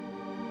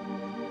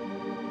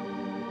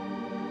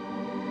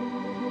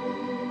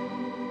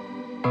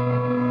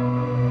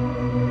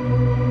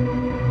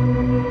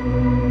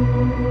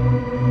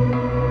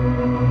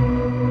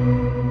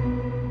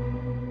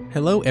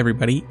Hello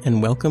everybody,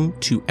 and welcome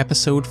to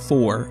episode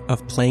 4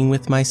 of Playing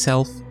With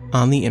Myself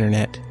on the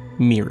Internet,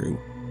 Miru.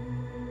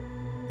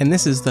 And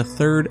this is the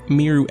third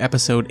Miru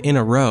episode in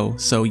a row,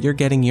 so you're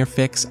getting your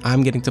fix.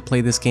 I'm getting to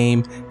play this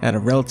game at a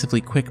relatively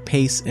quick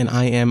pace, and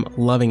I am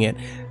loving it.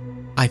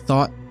 I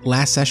thought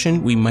last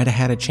session we might have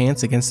had a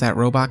chance against that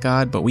robot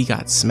god, but we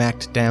got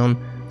smacked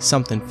down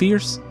something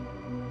fierce.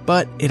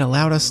 But it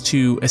allowed us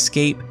to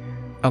escape,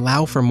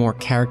 allow for more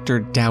character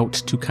doubt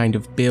to kind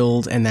of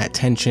build, and that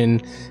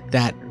tension,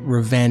 that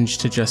revenge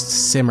to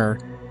just simmer.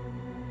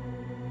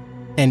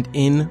 And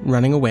in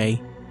running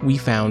away, we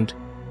found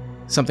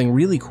something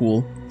really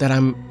cool that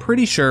I'm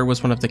pretty sure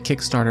was one of the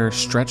Kickstarter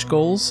stretch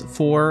goals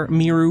for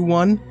Miru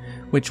 1,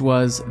 which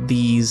was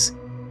these,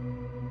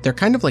 they're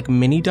kind of like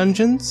mini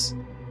dungeons.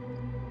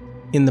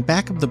 In the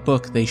back of the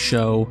book, they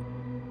show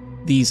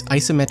these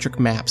isometric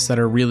maps that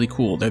are really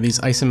cool. They're these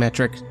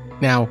isometric,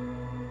 now,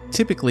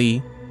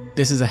 typically,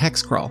 this is a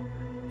hex crawl,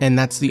 and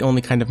that's the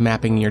only kind of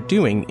mapping you're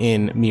doing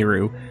in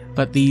Miru,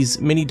 but these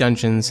mini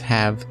dungeons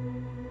have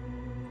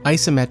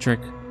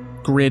isometric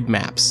grid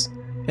maps,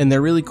 and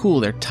they're really cool.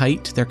 They're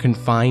tight, they're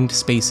confined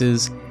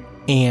spaces,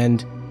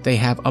 and they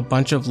have a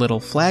bunch of little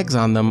flags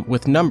on them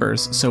with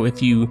numbers, so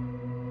if you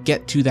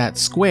get to that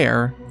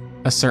square,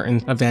 a certain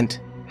event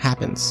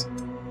happens.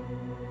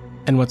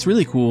 And what's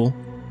really cool,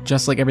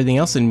 just like everything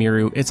else in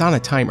Miru, it's on a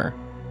timer.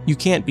 You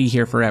can't be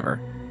here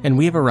forever. And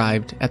we have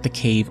arrived at the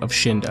Cave of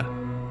Shinda.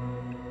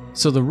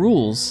 So the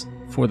rules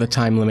for the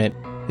time limit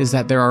is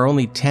that there are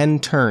only 10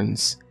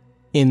 turns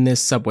in this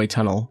subway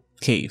tunnel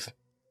cave.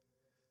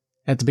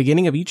 At the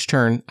beginning of each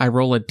turn, I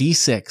roll a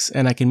d6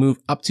 and I can move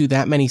up to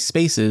that many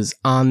spaces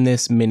on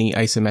this mini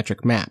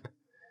isometric map.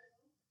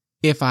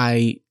 If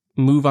I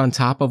move on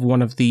top of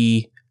one of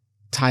the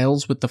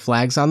tiles with the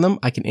flags on them,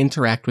 I can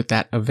interact with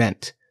that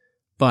event.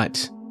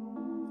 But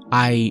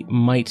I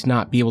might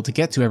not be able to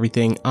get to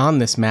everything on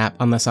this map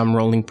unless I'm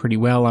rolling pretty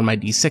well on my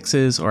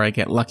d6s or I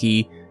get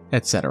lucky,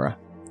 etc.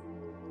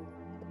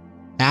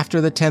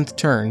 After the 10th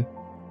turn,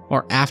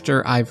 or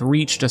after I've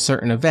reached a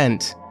certain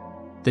event,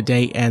 the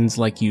day ends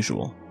like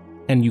usual,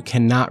 and you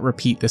cannot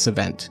repeat this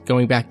event.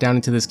 Going back down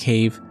into this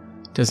cave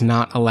does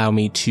not allow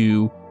me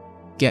to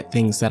get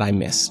things that I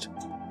missed.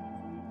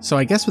 So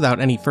I guess without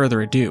any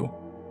further ado,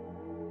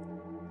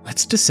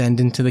 let's descend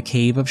into the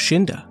Cave of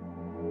Shinda.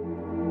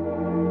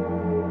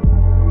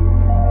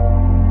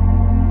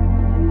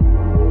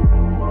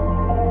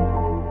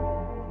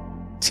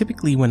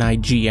 Typically when I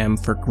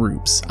GM for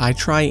groups, I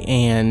try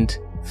and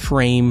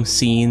frame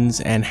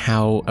scenes and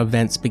how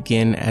events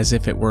begin as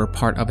if it were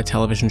part of a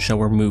television show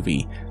or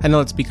movie. I know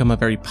it's become a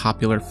very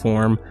popular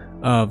form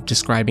of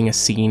describing a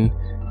scene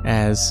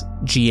as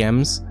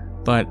GMs,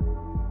 but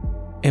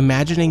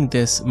imagining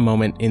this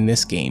moment in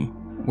this game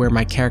where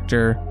my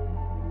character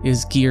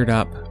is geared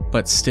up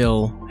but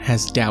still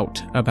has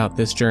doubt about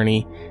this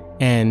journey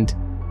and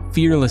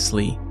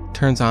fearlessly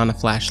turns on a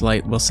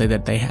flashlight. We'll say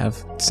that they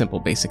have simple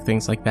basic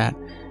things like that.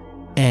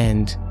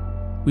 And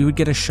we would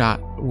get a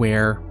shot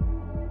where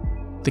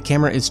the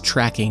camera is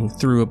tracking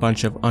through a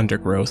bunch of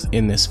undergrowth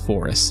in this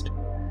forest.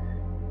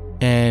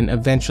 And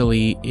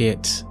eventually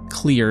it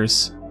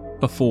clears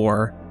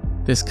before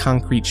this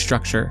concrete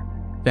structure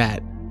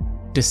that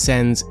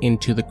descends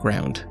into the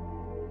ground.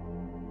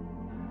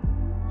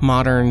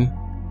 Modern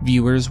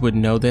viewers would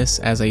know this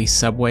as a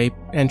subway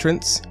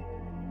entrance,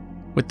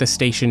 with the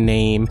station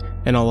name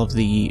and all of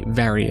the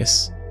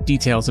various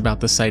details about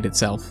the site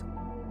itself.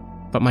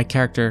 But my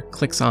character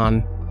clicks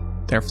on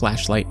their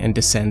flashlight and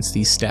descends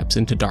these steps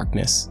into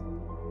darkness.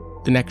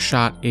 The next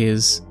shot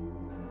is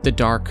the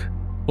dark,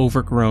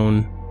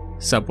 overgrown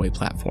subway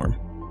platform.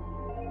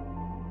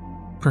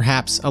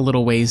 Perhaps a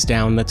little ways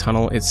down the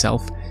tunnel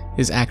itself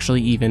is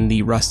actually even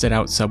the rusted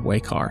out subway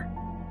car.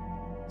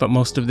 But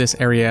most of this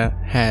area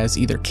has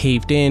either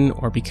caved in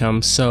or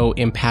become so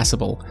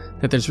impassable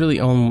that there's really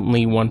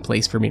only one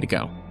place for me to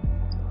go.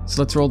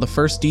 So let's roll the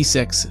first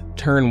d6,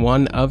 turn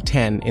 1 of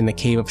 10 in the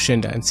Cave of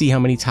Shinda, and see how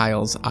many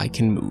tiles I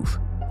can move.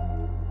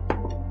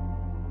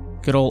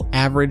 Good old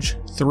average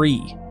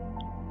 3.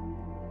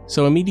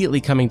 So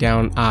immediately coming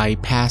down, I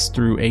pass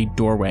through a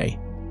doorway,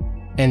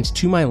 and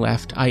to my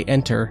left I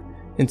enter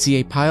and see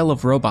a pile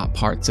of robot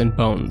parts and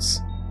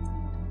bones.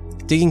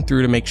 Digging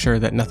through to make sure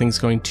that nothing's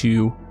going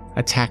to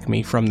attack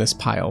me from this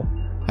pile,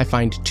 I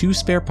find 2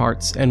 spare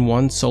parts and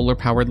 1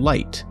 solar-powered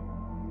light.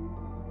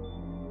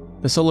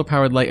 The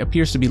solar-powered light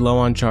appears to be low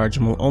on charge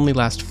and will only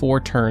last 4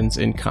 turns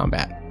in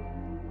combat.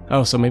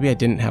 Oh, so maybe I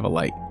didn't have a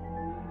light.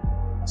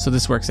 So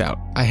this works out.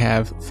 I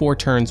have 4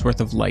 turns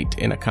worth of light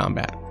in a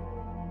combat.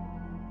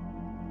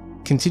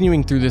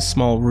 Continuing through this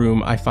small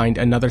room, I find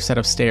another set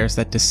of stairs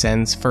that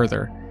descends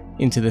further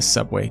into this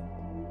subway.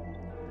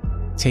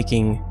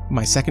 Taking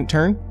my second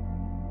turn,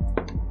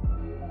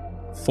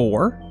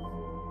 4,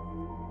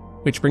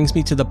 which brings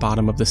me to the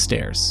bottom of the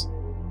stairs.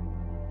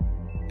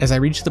 As I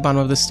reach the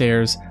bottom of the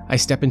stairs, I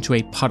step into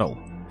a puddle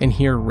and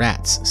hear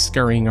rats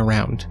scurrying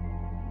around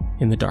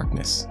in the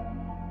darkness.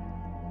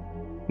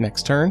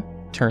 Next turn,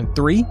 turn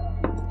 3,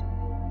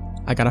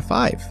 I got a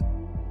 5.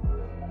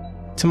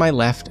 to my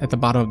left, at the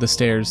bottom of the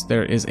stairs,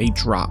 there is a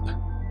drop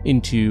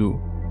into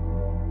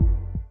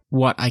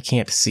what I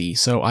can't see,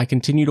 so I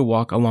continue to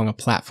walk along a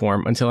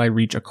platform until I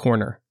reach a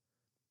corner.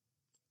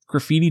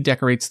 Graffiti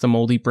decorates the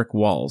moldy brick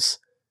walls,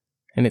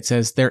 and it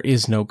says, "There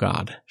is no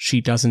God. She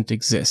doesn't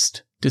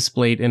exist,"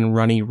 displayed in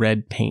runny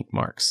red paint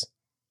marks.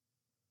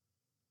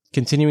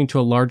 Continuing to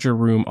a larger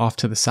room off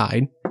to the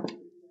side,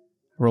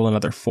 roll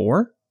another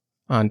 4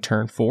 on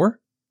turn 4,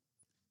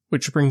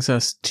 which brings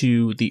us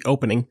to the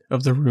opening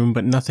of the room,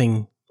 but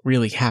nothing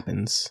really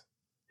happens.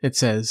 It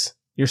says,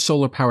 "Your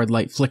solar-powered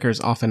light flickers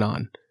off and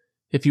on.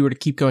 If you were to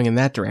keep going in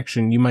that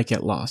direction, you might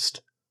get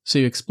lost, so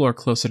you explore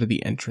closer to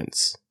the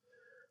entrance."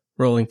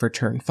 Rolling for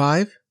turn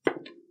 5,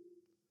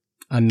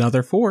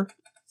 another 4.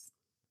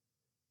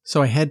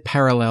 So I head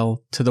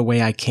parallel to the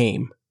way I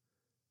came,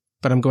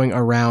 but I'm going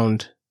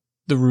around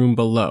the room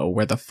below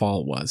where the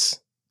fall was.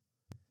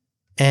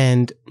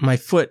 And my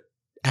foot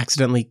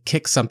accidentally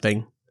kicks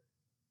something,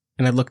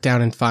 and I look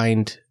down and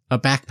find a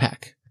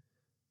backpack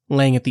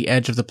laying at the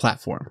edge of the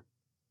platform.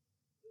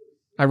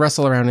 I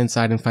rustle around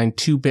inside and find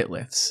 2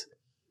 bitliths.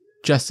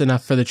 "Just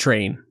enough for the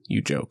train,"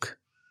 you joke.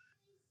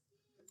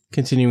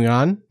 Continuing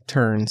on,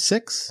 turn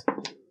 6.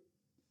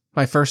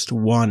 My first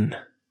 1.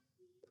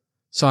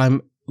 So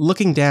I'm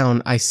looking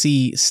down, I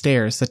see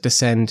stairs that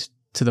descend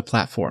to the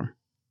platform.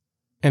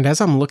 And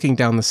as I'm looking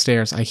down the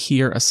stairs, I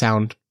hear a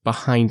sound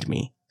behind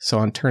me. So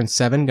on turn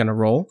 7, gonna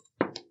roll.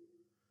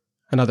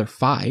 Another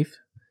 5.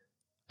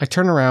 I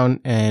turn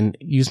around and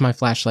use my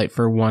flashlight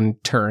for 1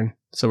 turn,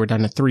 so we're down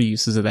to 3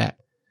 uses of that.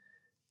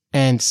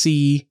 And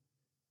see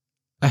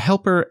a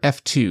helper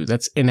F2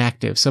 that's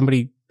inactive.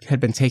 Somebody had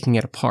been taking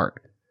it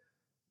apart.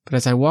 But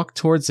as I walk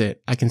towards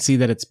it, I can see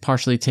that it's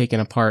partially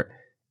taken apart,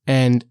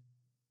 and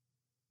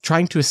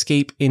trying to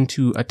escape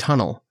into a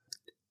tunnel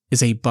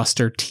is a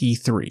Buster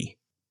T3.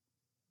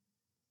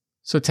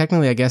 So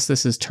technically, I guess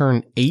this is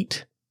turn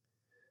 8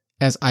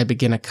 as I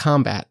begin a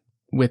combat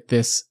with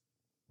this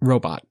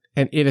robot.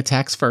 And it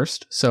attacks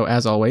first, so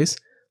as always,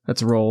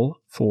 let's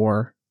roll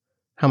for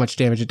how much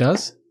damage it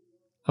does.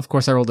 Of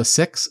course, I rolled a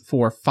 6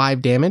 for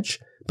 5 damage,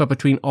 but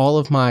between all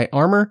of my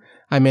armor,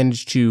 I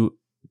managed to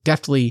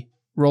deftly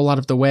roll out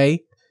of the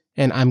way,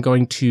 and I'm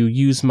going to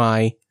use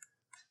my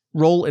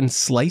roll and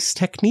slice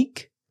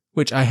technique,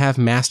 which I have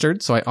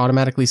mastered, so I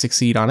automatically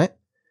succeed on it,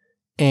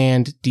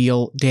 and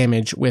deal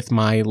damage with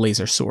my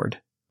laser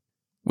sword,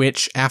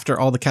 which, after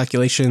all the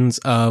calculations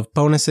of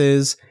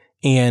bonuses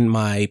and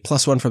my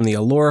 +1 from the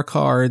Allura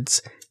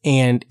cards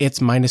and its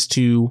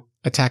 -2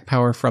 attack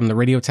power from the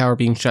radio tower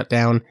being shut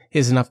down,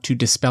 is enough to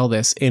dispel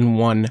this in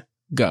 1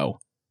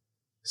 go.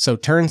 So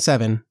turn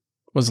 7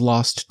 was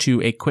lost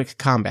to a quick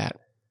combat,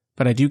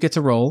 but I do get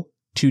to roll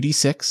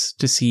 2d6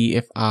 to see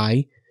if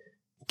I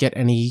get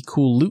any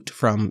cool loot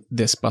from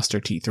this Buster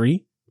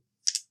T3.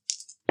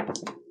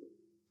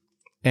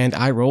 And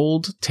I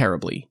rolled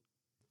terribly.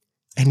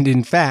 And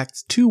in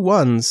fact, 2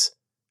 1s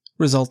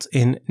result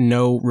in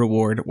no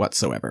reward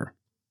whatsoever.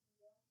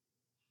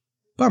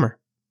 Bummer.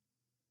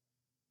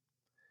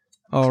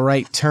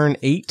 Alright, turn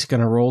 8,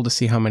 gonna roll to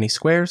see how many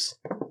squares.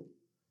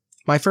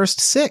 My first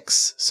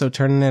 6, so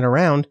turning it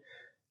around,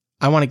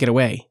 I want to get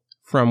away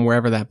from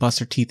wherever that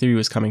Buster T3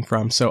 was coming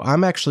from, so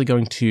I'm actually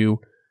going to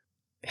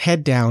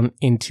head down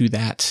into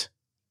that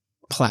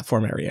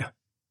platform area.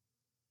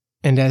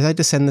 And as I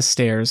descend the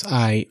stairs,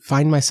 I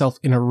find myself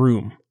in a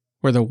room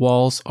where the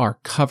walls are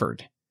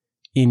covered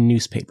in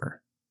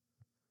newspaper.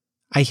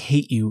 "I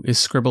hate you" is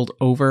scribbled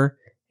over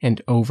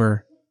and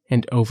over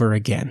and over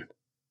again.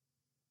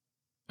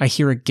 I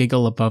hear a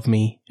giggle above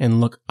me and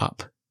look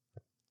up.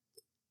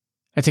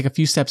 I take a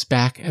few steps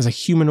back as a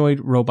humanoid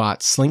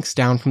robot slinks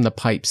down from the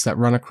pipes that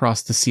run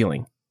across the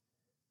ceiling.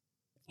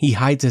 He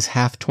hides his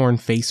half-torn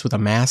face with a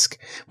mask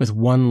with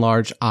 1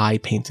 large eye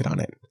painted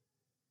on it.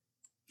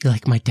 "You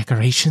like my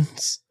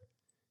decorations?"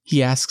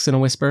 he asks in a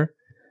whisper.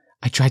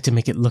 "I tried to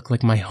make it look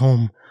like my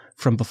home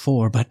from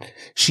before, but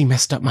she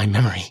messed up my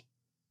memory."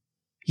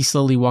 He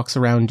slowly walks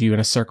around you in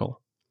a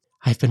circle.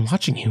 "I've been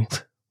watching you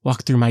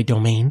walk through my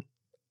domain.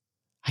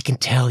 I can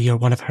tell you're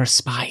one of her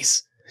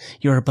spies.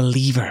 You're a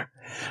believer.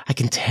 I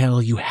can tell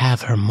you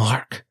have her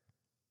mark."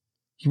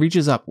 He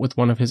reaches up with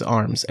one of his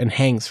arms and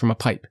hangs from a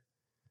pipe.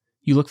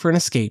 You look for an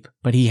escape,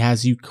 but he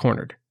has you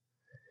cornered.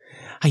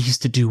 "I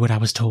used to do what I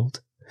was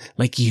told.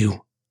 Like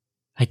you.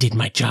 I did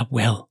my job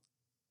well.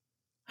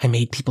 I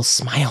made people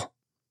smile.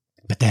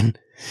 But then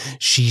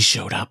she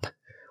showed up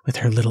with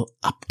her little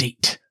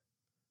update."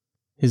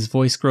 His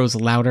voice grows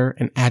louder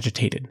and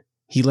agitated.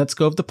 He lets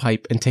go of the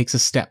pipe and takes a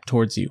step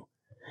towards you.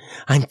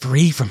 "I'm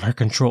free from her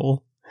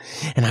control,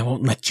 and I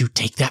won't let you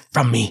take that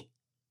from me."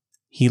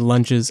 He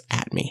lunges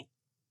at me,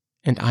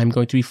 and I'm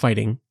going to be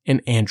fighting an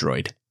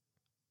android.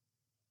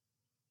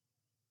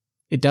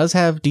 It does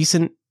have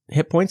decent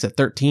hit points at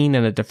 13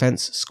 and a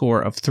defense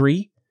score of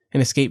 3,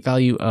 an escape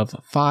value of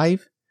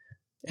 5,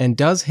 and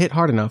does hit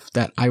hard enough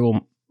that I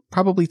will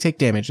probably take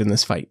damage in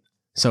this fight.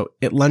 So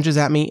it lunges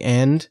at me,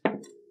 and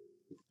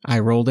I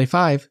rolled a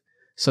 5,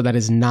 so that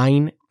is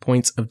 9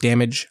 points of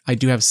damage. I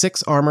do have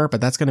 6 armor,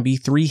 but that's going to be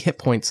 3 hit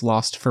points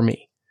lost for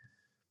me.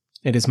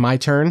 It is my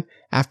turn.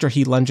 After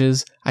he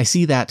lunges, I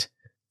see that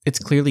it's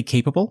clearly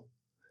capable,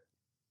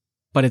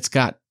 but it's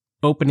got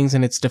openings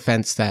in its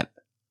defense that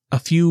a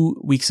few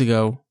weeks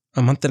ago,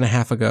 a month and a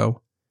half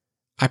ago,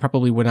 I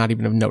probably would not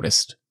even have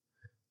noticed.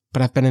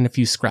 But I've been in a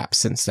few scraps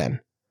since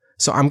then.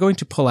 So I'm going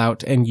to pull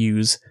out and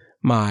use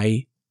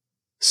my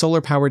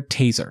solar-powered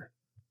taser.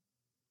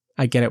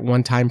 I get it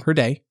 1 time per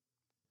day.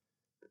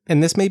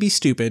 And this may be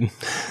stupid,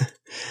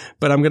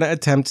 but I'm going to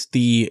attempt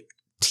the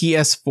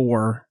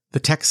TS4, the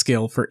tech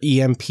skill for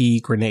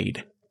EMP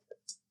grenade.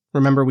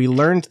 Remember, we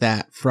learned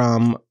that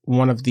from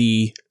one of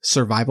the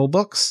survival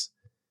books,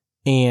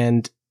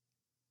 and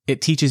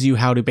it teaches you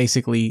how to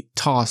basically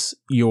toss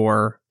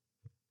your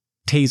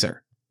taser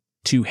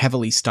to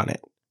heavily stun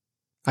it.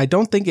 I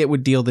don't think it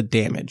would deal the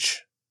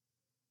damage.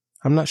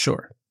 I'm not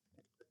sure.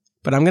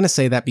 But I'm going to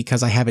say that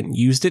because I haven't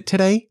used it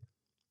today,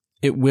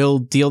 it will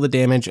deal the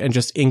damage and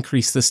just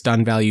increase the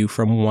stun value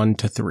from 1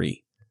 to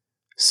 3.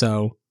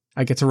 So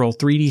I get to roll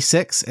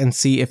 3d6 and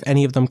see if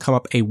any of them come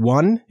up a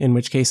 1, in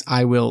which case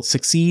I will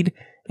succeed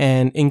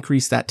and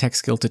increase that tech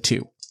skill to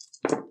 2.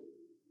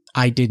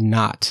 I did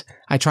not.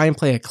 I try and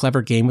play a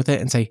clever game with it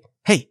and say,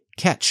 hey,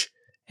 catch,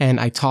 and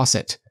I toss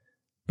it.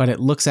 But it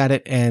looks at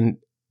it and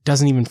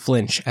doesn't even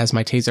flinch as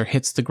my taser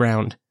hits the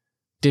ground,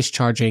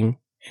 discharging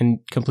and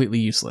completely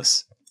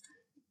useless.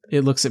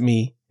 It looks at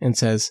me and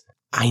says,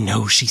 I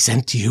know she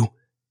sent you,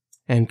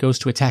 and goes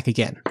to attack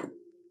again.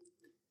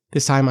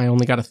 This time I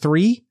only got a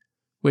 3,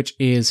 which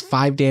is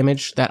 5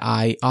 damage that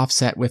I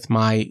offset with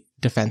my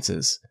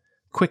defenses.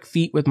 Quick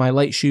feet with my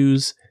light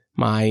shoes,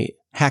 my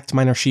hacked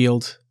minor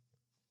shield,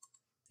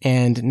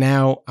 and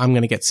now I'm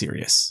going to get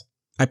serious.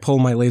 I pull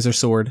my laser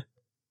sword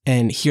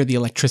and hear the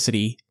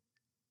electricity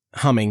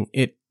humming.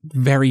 It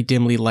very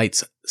dimly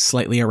lights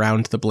slightly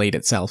around the blade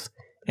itself,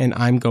 and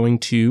I'm going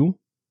to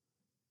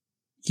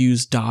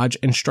use dodge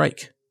and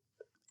strike.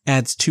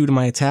 Adds 2 to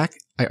my attack.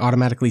 I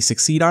automatically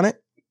succeed on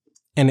it,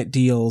 and it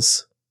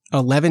deals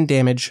 11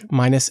 damage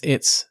minus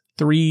its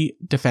 3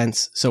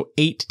 defense, so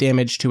 8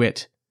 damage to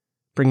it,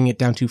 bringing it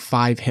down to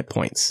 5 hit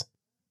points.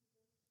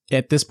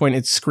 At this point,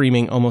 it's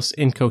screaming almost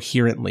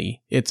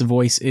incoherently. Its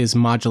voice is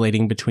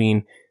modulating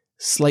between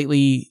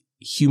slightly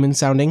human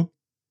sounding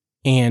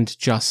and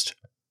just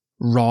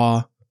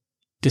raw,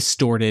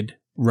 distorted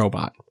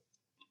robot.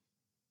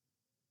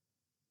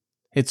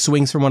 It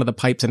swings from one of the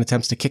pipes and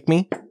attempts to kick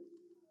me,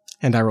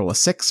 and I roll a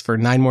 6 for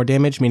 9 more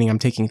damage, meaning I'm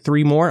taking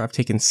 3 more. I've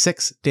taken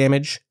 6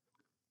 damage.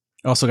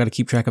 Also got to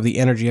keep track of the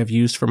energy I've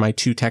used for my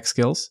 2 tech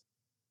skills.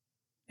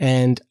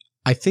 And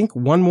I think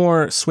 1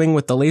 more swing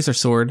with the laser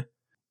sword,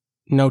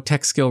 no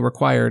tech skill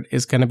required,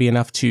 is going to be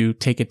enough to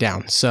take it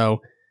down.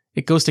 So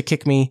it goes to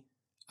kick me.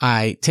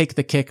 I take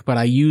the kick, but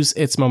I use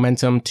its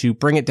momentum to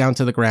bring it down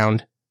to the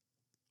ground,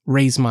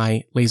 raise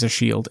my laser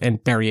shield,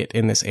 and bury it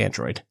in this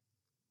android.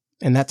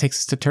 And that takes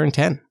us to turn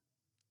 10.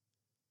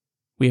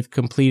 We have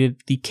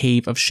completed the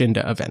Cave of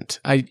Shinda event.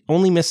 I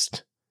only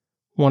missed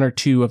 1 or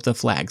 2 of the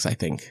flags, I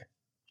think.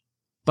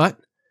 But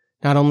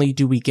not only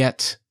do we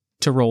get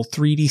to roll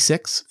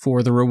 3d6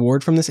 for the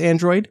reward from this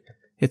android,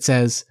 it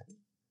says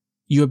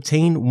you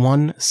obtain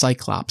 1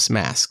 Cyclops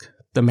mask,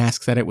 the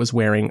mask that it was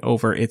wearing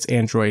over its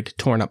android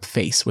torn up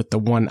face with the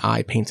 1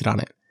 eye painted on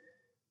it.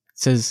 It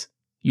says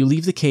you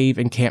leave the cave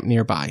and camp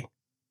nearby.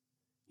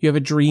 You have a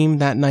dream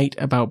that night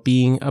about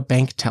being a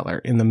bank teller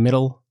in the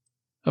middle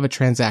of a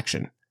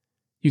transaction.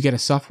 You get a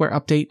software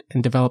update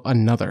and develop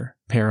another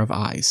pair of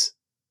eyes.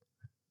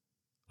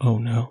 Oh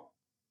no.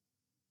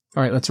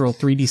 Alright, let's roll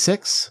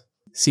 3d6,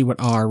 see what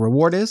our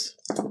reward is.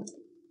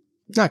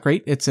 Not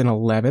great, it's an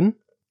 11,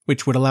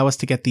 which would allow us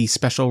to get the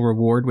special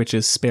reward, which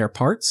is spare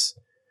parts.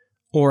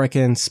 Or I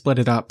can split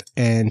it up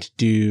and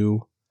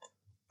do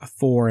a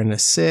 4 and a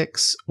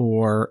 6,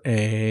 or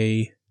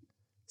a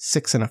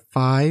 6 and a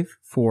 5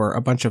 for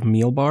a bunch of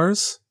meal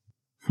bars.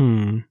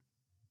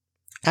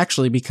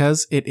 Actually,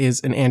 because it is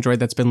an android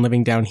that's been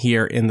living down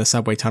here in the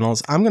subway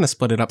tunnels, I'm going to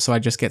split it up so I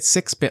just get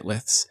 6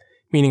 bitliths,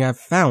 meaning I've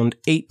found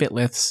 8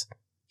 bitliths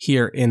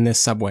here in this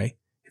subway.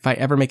 If I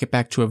ever make it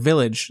back to a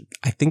village,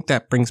 I think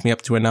that brings me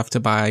up to enough to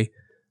buy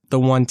the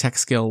 1 tech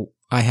skill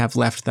I have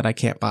left that I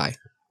can't buy.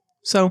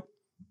 So,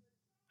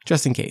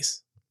 just in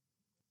case.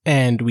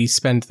 And we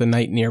spend the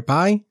night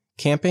nearby,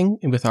 camping,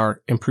 and with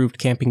our improved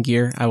camping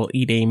gear, I will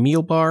eat a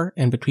meal bar,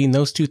 and between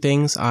those 2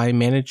 things, I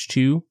manage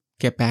to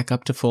get back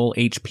up to full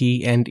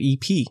HP and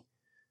EP.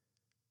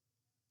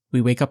 We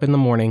wake up in the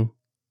morning,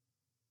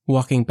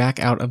 walking back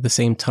out of the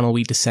same tunnel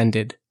we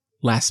descended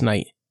last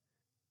night,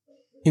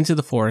 into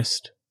the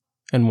forest,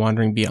 and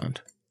wandering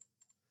beyond.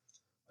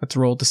 Let's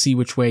roll to see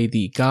which way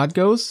the god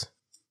goes.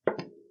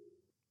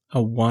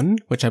 A 1,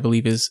 which I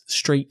believe is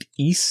straight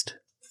east.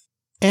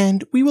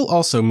 And we will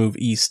also move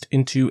east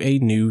into a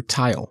new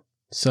tile.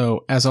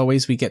 So, as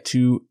always, we get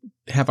to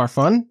have our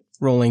fun,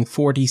 rolling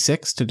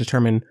 4d6 to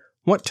determine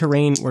what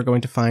terrain we're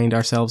going to find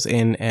ourselves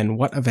in and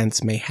what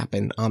events may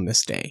happen on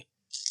this day.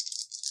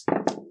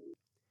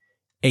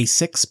 A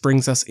 6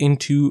 brings us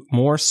into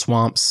more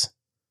swamps,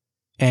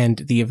 and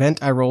the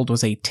event I rolled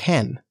was a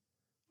 10,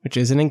 which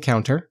is an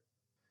encounter,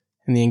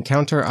 And the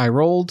encounter I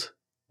rolled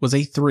was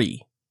a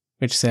 3,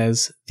 which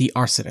says The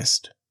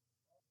Arsonist.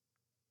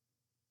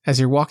 As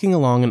you're walking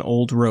along an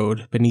old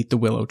road beneath the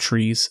willow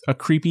trees, a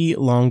creepy,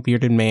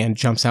 long-bearded man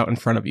jumps out in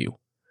front of you.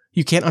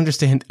 You can't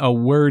understand a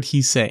word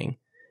he's saying,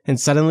 and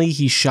suddenly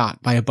he's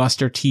shot by a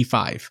Buster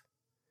T5.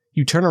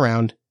 You turn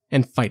around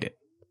and fight it.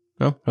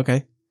 Oh,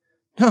 okay.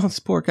 Oh, this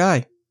poor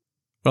guy.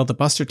 Well, the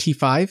Buster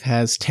T5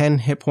 has 10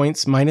 hit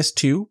points minus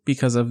 2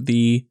 because of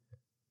the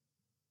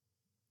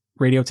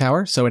radio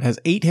tower, so it has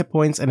 8 hit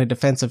points and a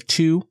defense of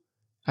 2.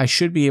 I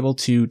should be able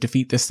to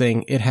defeat this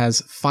thing. It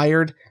has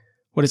fired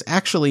what is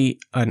actually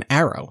an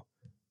arrow.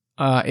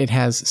 It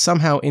has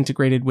somehow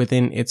integrated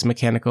within its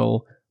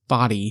mechanical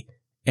body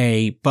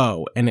a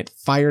bow, and it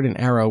fired an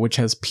arrow which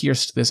has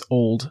pierced this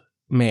old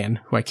man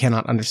who I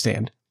cannot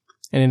understand.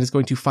 And it is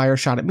going to fire a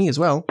shot at me as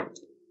well.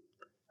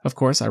 Of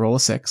course, I roll a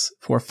 6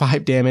 for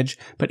 5 damage,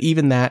 but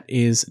even that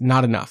is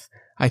not enough.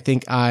 I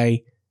think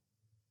I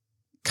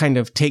kind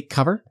of take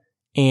cover,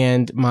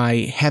 and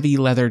my heavy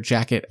leather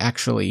jacket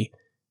actually,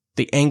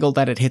 the angle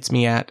that it hits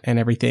me at and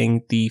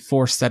everything, the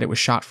force that it was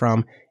shot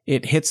from,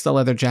 it hits the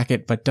leather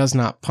jacket but does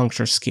not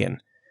puncture skin.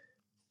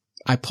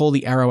 I pull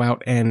the arrow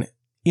out and,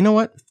 you know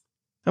what?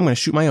 I'm going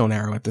to shoot my own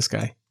arrow at this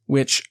guy,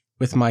 which,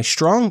 with my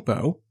strong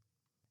bow,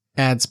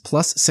 adds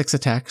plus 6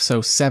 attack,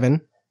 so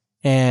 7,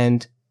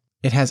 and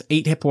it has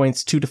 8 hit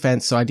points, 2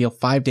 defense, so I deal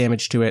 5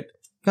 damage to it.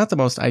 Not the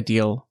most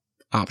ideal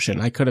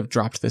option. I could have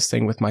dropped this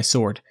thing with my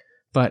sword,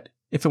 but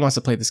if it wants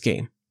to play this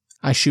game,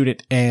 I shoot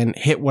it and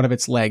hit one of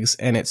its legs,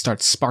 and it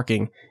starts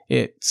sparking.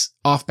 It's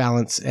off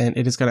balance, and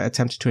it is going to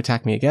attempt to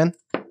attack me again.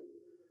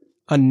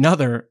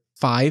 Another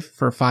 5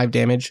 for 5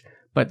 damage,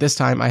 but this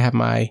time I have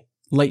my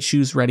light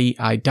shoes ready.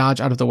 I dodge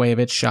out of the way of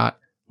its shot,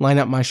 line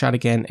up my shot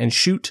again, and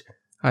shoot.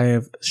 I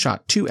have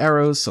shot 2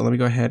 arrows, so let me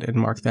go ahead and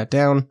mark that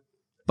down.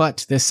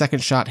 But this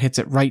second shot hits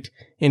it right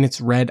in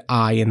its red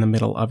eye in the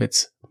middle of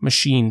its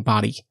machine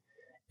body,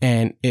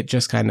 and it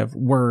just kind of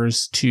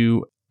whirs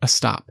to a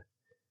stop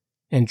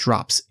and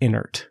drops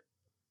inert.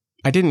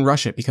 I didn't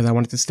rush it because I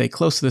wanted to stay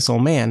close to this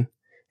old man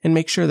and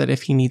make sure that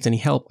if he needs any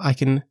help, I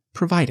can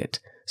provide it.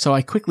 So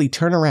I quickly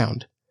turn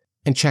around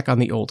and check on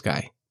the old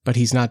guy, but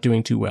he's not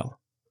doing too well.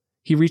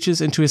 He reaches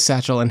into his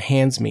satchel and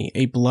hands me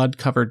a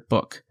blood-covered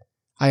book.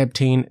 I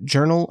obtain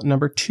journal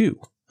number 2.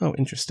 Oh,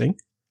 interesting.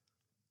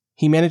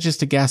 He manages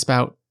to gasp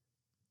out,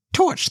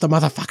 "Torch the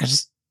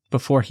motherfuckers!"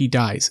 before he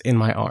dies in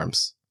my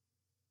arms.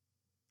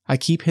 I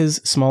keep his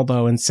small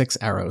bow and 6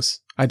 arrows.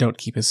 I don't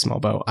keep his small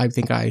bow. I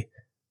think I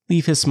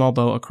leave his small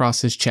bow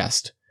across his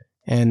chest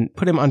and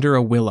put him under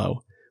a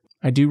willow.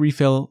 I do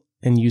refill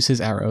and use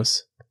his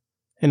arrows.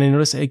 And I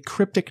notice a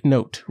cryptic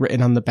note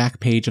written on the back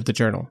page of the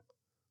journal,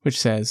 which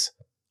says,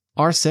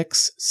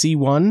 R6,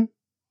 C1,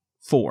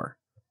 4.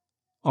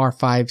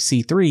 R5,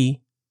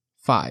 C3,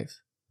 5.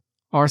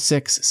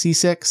 R6,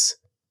 C6,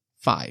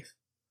 5.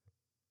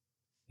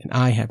 And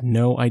I have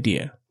no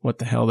idea what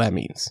the hell that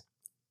means.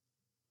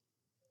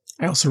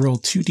 I also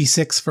rolled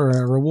 2d6 for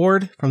a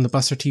reward from the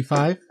Buster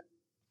T5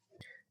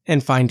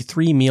 and find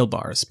 3 meal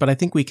bars, but I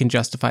think we can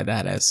justify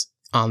that as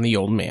on the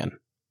old man.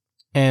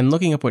 And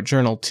looking up what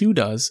Journal 2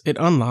 does, it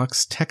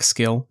unlocks tech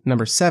skill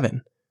number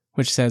 7,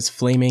 which says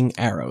Flaming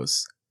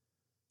Arrows.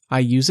 I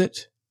use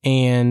it,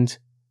 and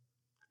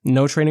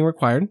no training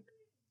required.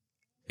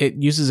 It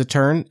uses a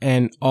turn,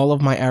 and all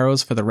of my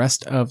arrows for the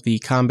rest of the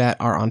combat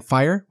are on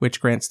fire,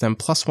 which grants them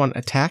 +1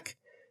 attack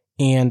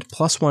and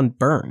 +1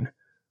 burn,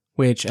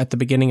 which at the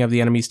beginning of the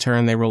enemy's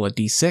turn, they roll a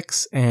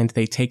d6, and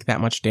they take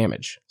that much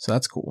damage. So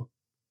that's cool.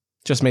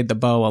 Just made the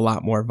bow a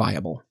lot more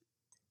viable.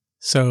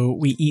 So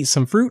we eat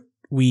some fruit,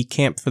 we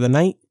camp for the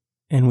night,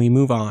 and we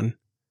move on.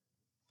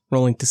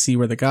 Rolling to see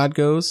where the god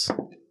goes.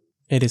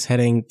 It is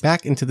heading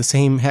back into the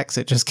same hex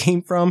it just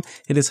came from.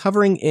 It is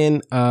hovering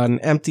in an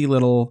empty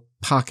little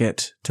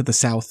pocket to the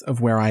south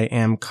of where I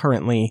am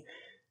currently,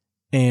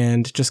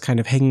 and just kind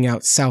of hanging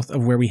out south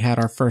of where we had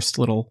our first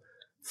little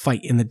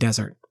fight in the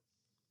desert.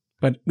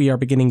 But we are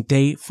beginning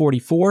day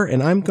 44,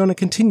 and I'm going to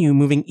continue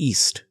moving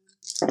east.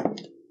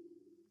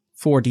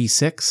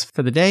 4d6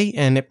 for the day,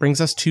 and it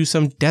brings us to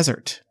some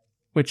desert,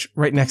 which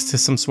right next to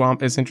some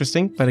swamp is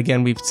interesting, but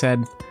again, we've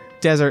said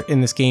desert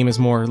in this game is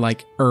more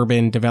like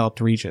urban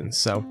developed regions.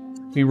 So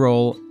we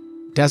roll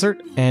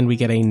desert, and we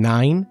get a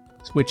 9,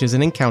 which is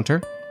an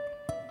encounter,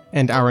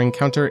 and our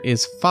encounter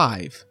is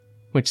 5,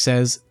 which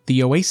says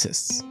the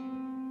oasis.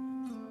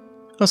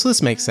 Oh, so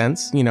this makes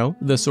sense, you know,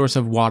 the source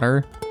of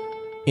water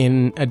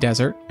in a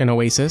desert, an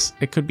oasis,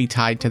 it could be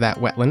tied to that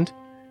wetland.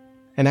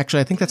 And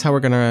actually, I think that's how we're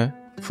gonna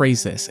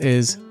phrase this,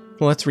 is,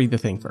 well, let's read the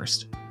thing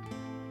first.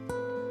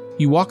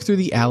 You walk through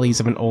the alleys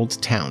of an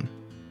old town.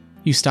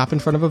 You stop in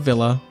front of a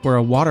villa where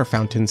a water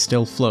fountain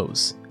still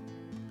flows.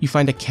 You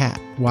find a cat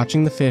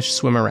watching the fish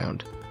swim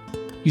around.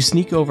 You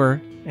sneak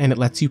over and it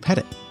lets you pet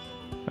it.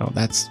 Oh,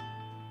 that's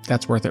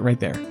worth it right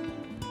there.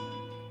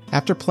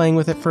 After playing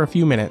with it for a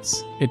few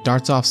minutes, it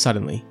darts off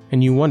suddenly,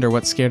 and you wonder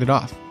what scared it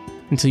off,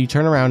 until you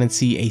turn around and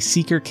see a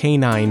Seeker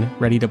K9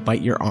 ready to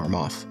bite your arm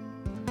off.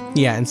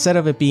 Yeah, instead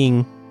of it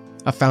being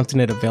a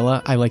fountain at a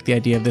villa, I like the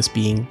idea of this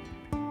being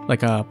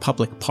like a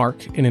public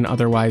park in an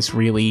otherwise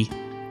really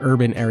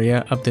urban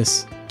area of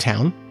this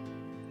town.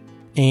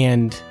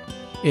 And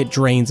it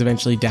drains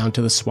eventually down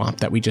to the swamp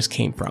that we just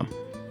came from.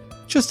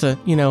 Just a,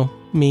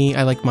 me,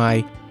 I like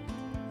my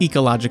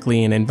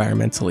ecologically and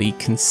environmentally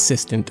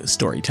consistent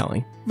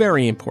storytelling.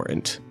 Very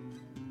important.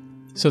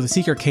 So the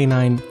Seeker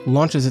Canine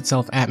launches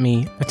itself at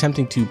me,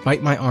 attempting to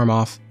bite my arm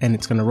off, and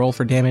it's going to roll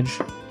for damage.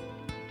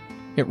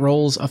 It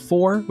rolls a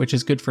 4, which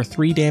is good for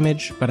 3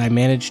 damage, but I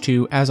managed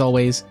to, as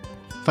always,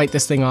 fight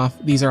this thing off.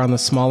 These are on the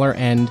smaller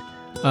end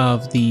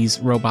of these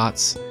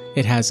robots.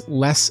 It has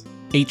less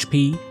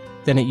HP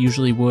than it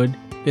usually would.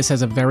 This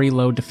has a very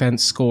low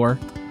defense score,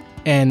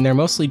 and they're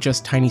mostly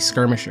just tiny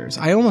skirmishers.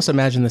 I almost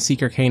imagine the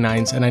Seeker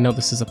Canines, and I know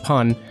this is a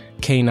pun,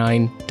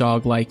 canine,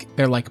 dog-like.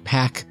 They're like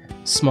pack,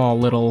 small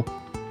little...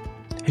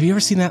 Have you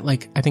ever seen that?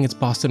 Like, I think it's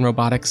Boston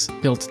Robotics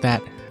built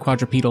that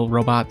quadrupedal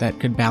robot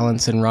that could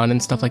balance and run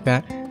and stuff like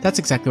that. That's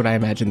exactly what I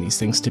imagine these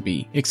things to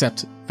be,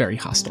 except very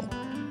hostile.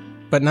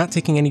 But not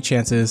taking any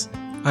chances,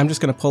 I'm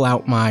just going to pull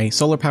out my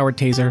solar-powered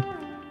taser,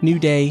 new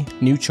day,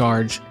 new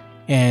charge,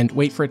 and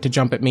wait for it to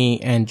jump at me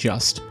and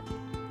just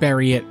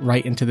bury it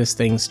right into this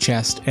thing's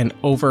chest and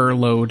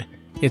overload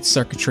its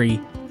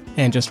circuitry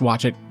and just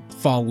watch it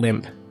fall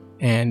limp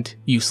and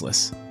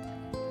useless.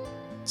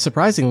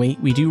 Surprisingly,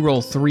 we do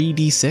roll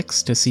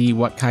 3d6 to see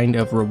what kind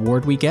of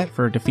reward we get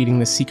for defeating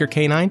the Seeker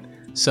Canine,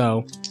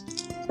 so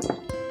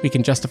we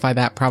can justify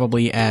that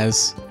probably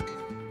as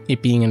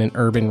it being in an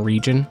urban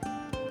region.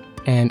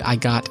 And I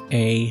got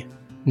a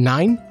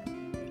 9,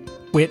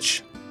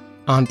 which,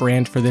 on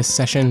brand for this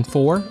session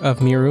 4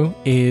 of Miru,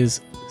 is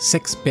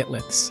 6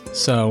 bitlets,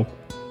 so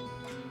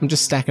I'm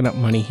just stacking up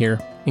money here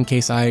in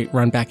case I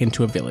run back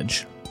into a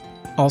village.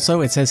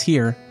 Also, it says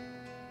here,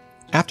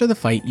 after the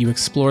fight, you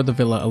explore the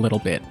villa a little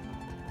bit.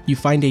 You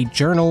find a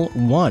Journal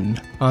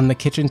 1 on the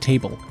kitchen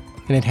table,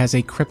 and it has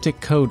a cryptic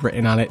code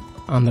written on it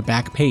on the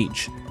back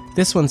page.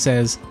 This one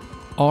says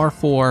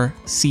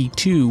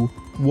R4C2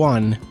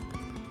 1,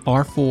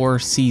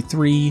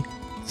 R4C3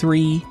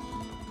 3,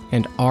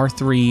 and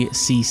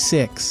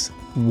R3C6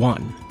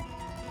 1.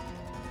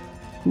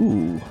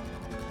 Ooh.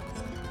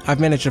 I've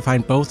managed to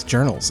find both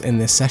journals in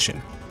this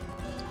session.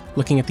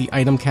 Looking at the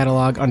item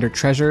catalog under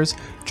Treasures,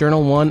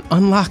 Journal 1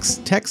 unlocks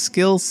Tech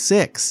Skill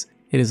 6.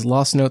 It is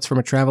Lost Notes from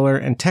a Traveler,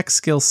 and Tech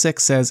Skill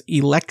 6 says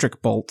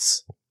Electric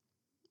Bolts.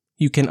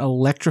 You can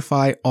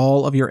electrify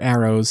all of your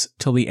arrows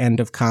till the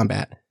end of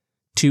combat.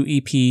 2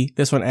 EP,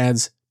 this one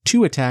adds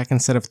 2 attack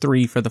instead of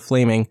 3 for the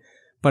flaming,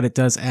 but it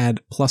does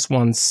add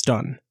 +1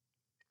 stun.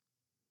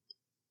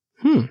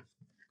 I've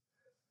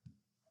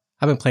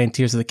been playing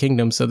Tears of the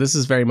Kingdom, so this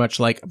is very much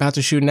like, about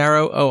to shoot an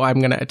arrow, oh, I'm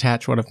going to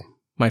attach one of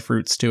my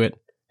fruits to it.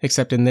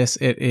 Except in this,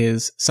 it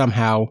is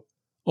somehow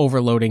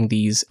overloading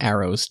these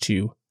arrows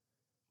to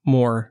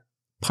more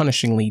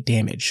punishingly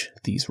damage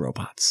these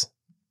robots.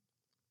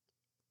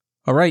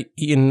 Alright,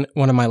 eating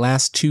one of my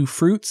last 2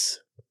 fruits,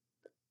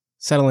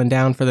 settling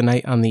down for the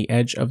night on the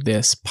edge of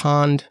this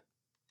pond,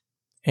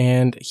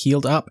 and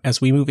healed up as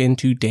we move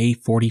into day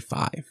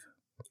 45.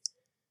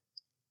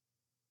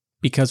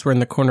 Because we're in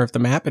the corner of the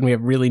map and we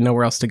have really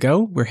nowhere else to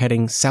go, we're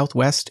heading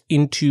southwest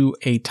into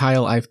a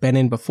tile I've been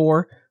in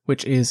before,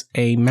 which is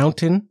a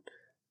mountain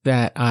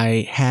that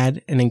I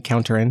had an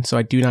encounter in, so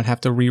I do not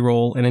have to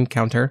re-roll an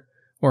encounter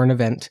or an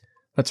event.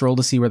 Let's roll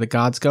to see where the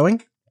god's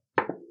going.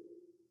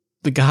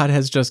 The god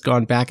has just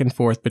gone back and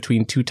forth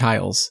between 2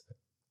 tiles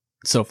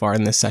so far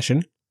in this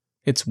session.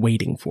 It's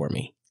waiting for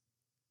me.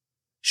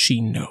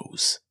 She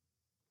knows.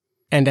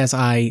 And as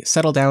I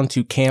settle down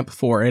to camp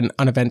for an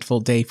uneventful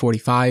day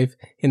 45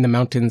 in the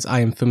mountains I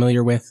am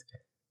familiar with,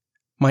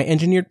 my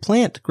engineered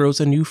plant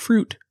grows a new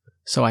fruit.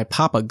 So I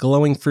pop a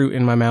glowing fruit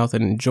in my mouth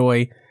and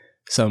enjoy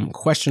some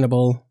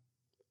questionable,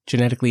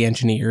 genetically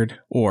engineered,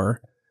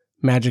 or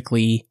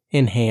magically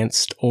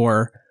enhanced,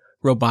 or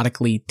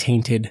robotically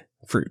tainted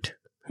fruit.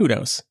 Who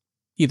knows?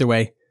 Either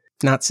way,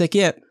 not sick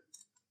yet.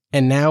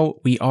 And now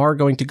we are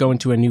going to go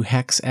into a new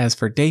hex, as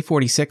for day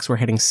 46, we're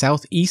heading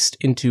southeast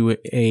into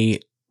a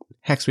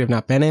hex we have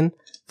not been in.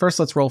 First,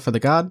 let's roll for the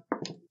god.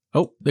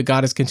 Oh, the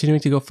god is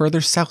continuing to go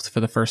further south for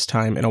the first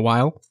time in a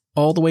while,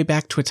 all the way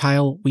back to a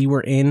tile we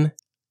were in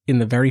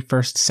the very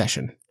first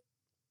session.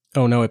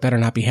 Oh no, it better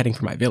not be heading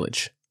for my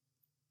village.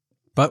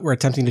 But we're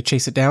attempting to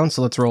chase it down,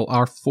 so let's roll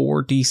our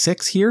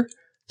 4d6 here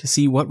to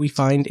see what we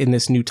find in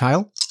this new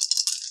tile.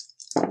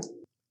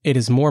 It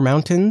is more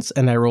mountains,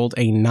 and I rolled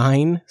a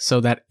 9, so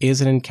that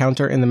is an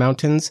encounter in the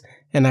mountains,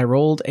 and I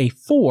rolled a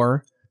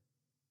 4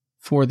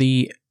 for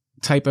the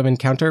type of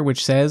encounter,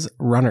 which says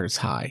Runner's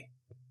High.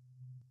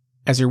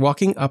 As you're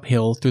walking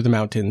uphill through the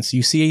mountains,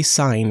 you see a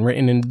sign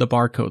written in the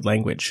barcode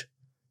language.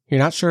 You're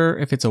not sure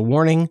if it's a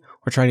warning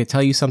or trying to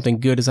tell you something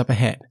good is up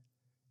ahead.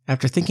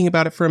 After thinking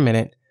about it for a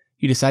minute,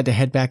 you decide to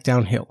head back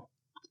downhill.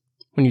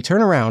 When you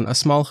turn around, a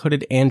small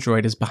hooded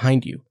android is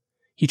behind you.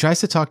 He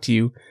tries to talk to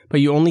you, but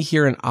you only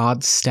hear an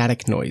odd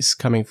static noise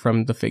coming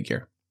from the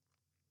figure.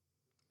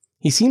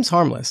 He seems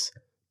harmless,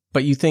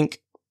 but you think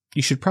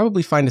you should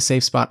probably find a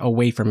safe spot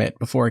away from it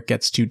before it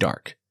gets too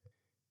dark.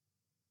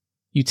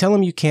 You tell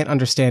him you can't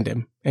understand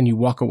him, and you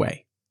walk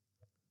away.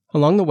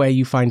 Along the way,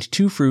 you find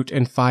 2 fruit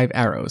and 5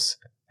 arrows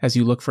as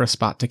you look for a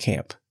spot to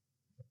camp.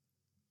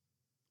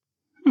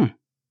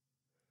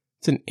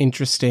 It's an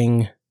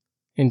interesting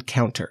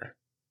encounter.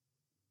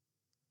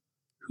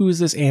 Who is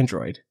this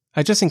android?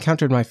 I just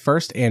encountered my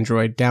first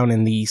android down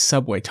in the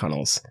subway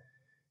tunnels.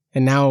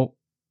 And now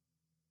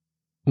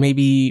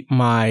maybe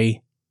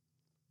my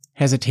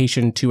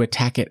hesitation to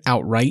attack it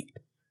outright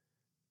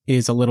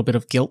is a little bit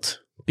of guilt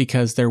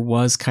because there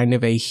was kind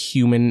of a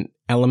human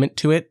element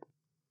to it.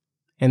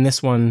 And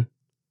this one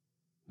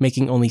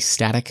making only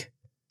static.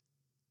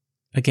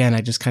 Again,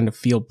 I just kind of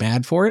feel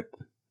bad for it.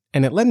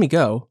 And it let me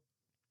go.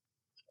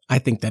 I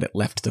think that it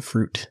left the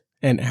fruit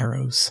and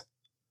arrows,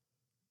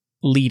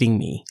 leading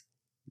me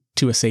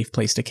to a safe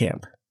place to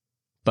camp.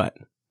 But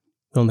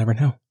we'll never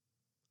know.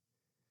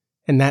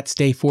 And that's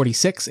day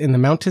 46 in the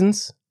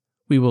mountains.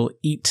 We will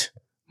eat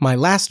my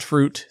last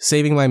fruit,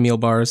 saving my meal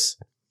bars,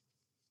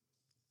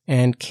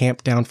 and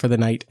camp down for the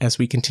night as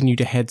we continue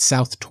to head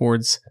south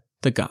towards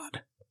the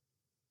god.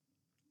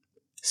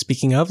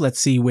 Speaking of, let's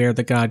see where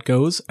the god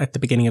goes at the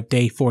beginning of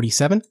day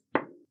 47.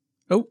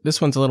 Oh,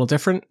 this one's a little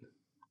different.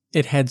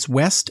 It heads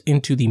west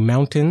into the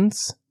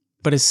mountains,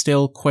 but is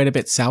still quite a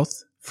bit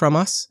south from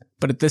us.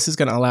 But this is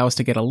going to allow us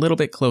to get a little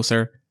bit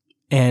closer,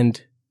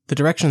 and the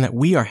direction that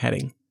we are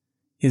heading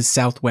is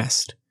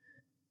southwest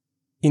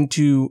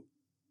into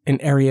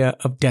an area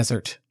of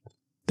desert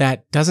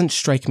that doesn't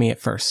strike me at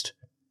first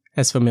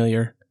as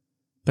familiar,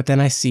 but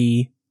then I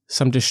see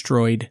some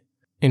destroyed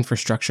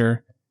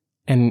infrastructure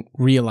and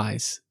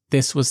realize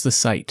this was the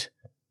site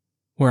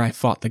where I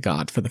fought the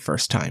god for the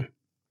first time.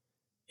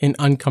 An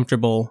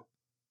uncomfortable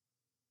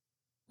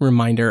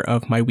reminder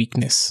of my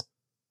weakness.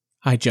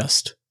 I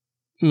just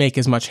make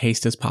as much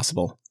haste as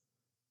possible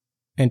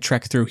and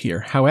trek through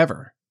here.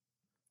 However,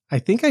 I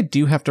think I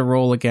do have to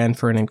roll again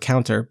for an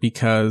encounter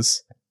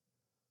because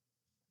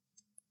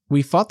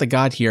we fought the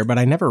god here, but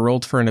I never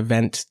rolled for an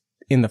event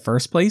in the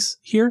first place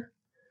here.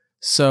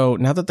 So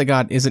now that the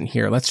god isn't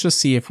here, let's just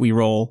see if we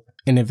roll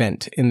an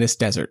event in this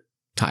desert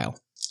tile.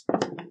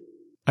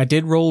 I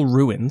did roll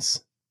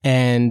ruins,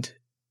 and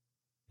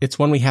it's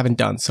one we haven't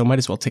done, so might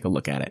as well take a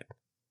look at it.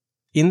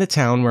 In the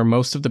town where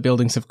most of the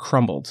buildings have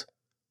crumbled,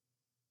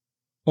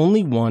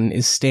 only one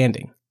is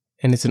standing,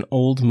 and it's an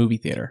old movie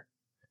theater.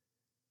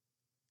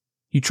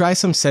 You try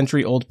some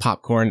century-old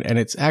popcorn, and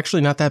it's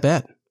actually not that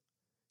bad.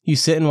 You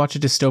sit and watch a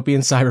dystopian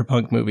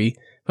cyberpunk movie,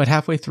 but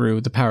halfway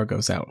through, the power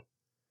goes out.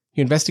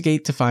 You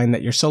investigate to find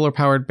that your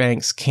solar-powered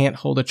banks can't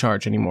hold a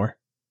charge anymore.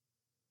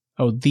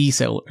 Oh,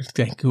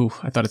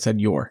 I thought it said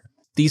your.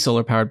 These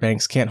solar-powered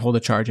banks can't hold a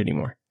charge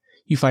anymore.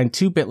 You find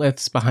 2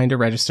 bitliths behind a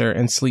register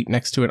and sleep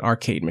next to an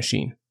arcade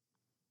machine.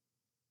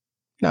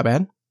 Not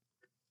bad.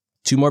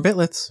 2 more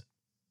bitliths.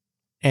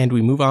 And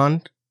we move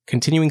on,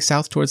 continuing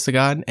south towards the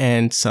god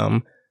and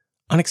some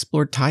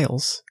unexplored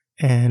tiles.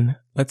 And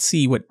let's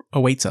see what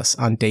awaits us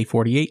on day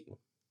 48.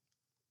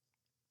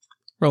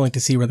 Rolling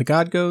to see where the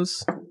god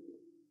goes.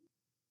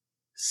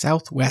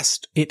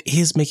 Southwest. It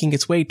is making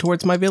its way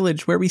towards my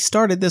village where we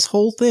started this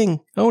whole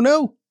thing. Oh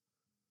no!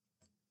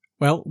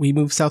 Well, we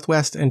move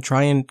southwest and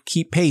try and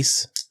keep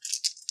pace.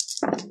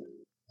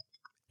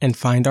 And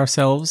find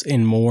ourselves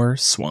in more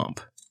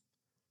swamp.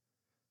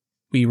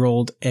 We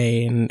rolled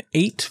an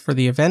 8 for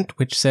the event,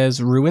 which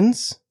says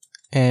ruins.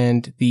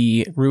 And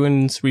the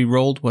ruins we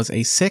rolled was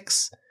a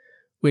 6,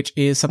 which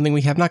is something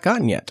we have not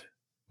gotten yet,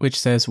 which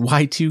says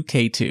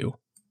Y2K2.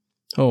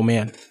 Oh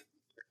man.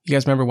 You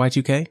guys remember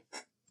Y2K?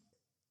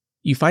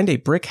 You find a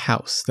brick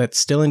house that's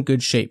still in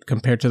good shape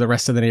compared to the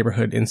rest of the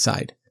neighborhood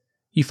inside.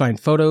 You find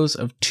photos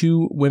of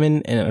 2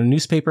 women and a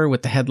newspaper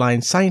with the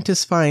headline,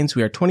 "Scientist finds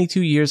we are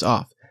 22 years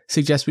off.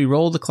 Suggests we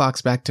roll the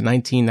clocks back to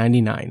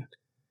 1999.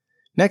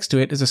 Next to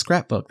it is a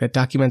scrapbook that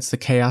documents the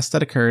chaos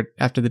that occurred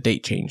after the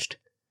date changed.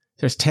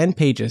 There's 10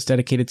 pages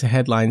dedicated to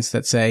headlines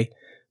that say,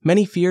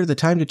 "Many fear the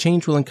time to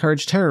change will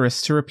encourage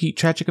terrorists to repeat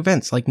tragic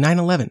events like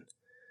 9/11.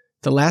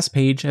 The last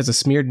page has a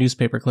smeared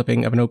newspaper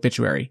clipping of an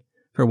obituary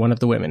for one of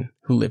the women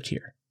who lived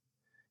here.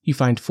 You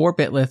find 4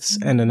 bitliths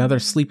and another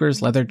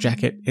sleeper's leather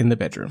jacket in the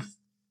bedroom.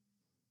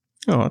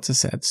 Oh, it's a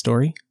sad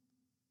story.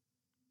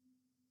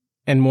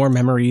 And more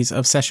memories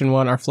of Session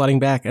 1 are flooding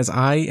back as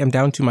I am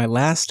down to my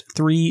last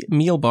 3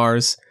 meal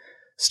bars.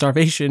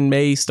 Starvation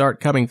may start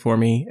coming for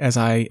me as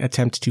I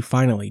attempt to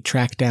finally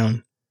track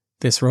down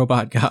this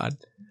robot god.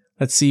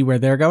 Let's see where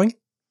they're going.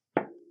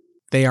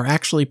 They are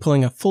actually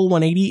pulling a full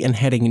 180 and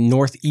heading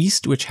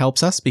northeast, which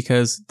helps us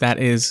because that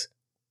is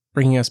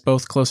bringing us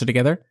both closer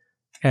together,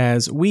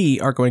 as we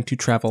are going to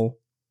travel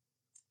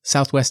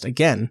southwest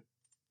again.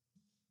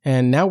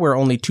 And now we're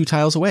only 2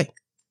 tiles away.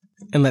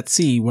 And let's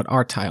see what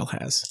our tile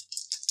has.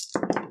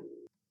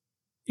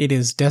 It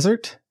is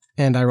desert,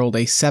 and I rolled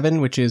a 7,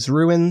 which is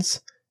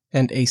ruins,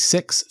 and a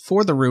 6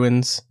 for the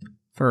ruins,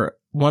 for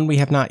one we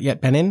have not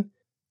yet been in,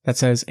 that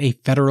says a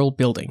federal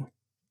building.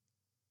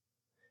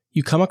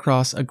 You come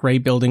across a gray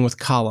building with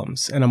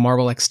columns and a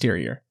marble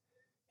exterior.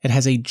 It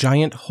has a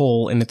giant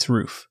hole in its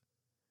roof.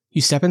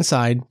 You step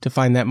inside to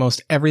find that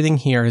most everything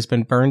here has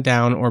been burned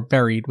down or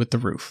buried with the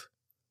roof.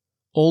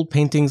 Old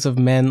paintings of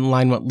men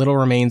line what little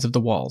remains of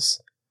the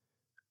walls.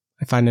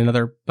 I find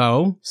another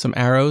bow, some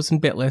arrows,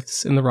 and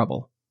bitliths in the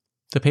rubble.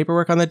 The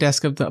paperwork on the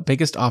desk of the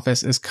biggest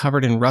office is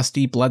covered in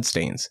rusty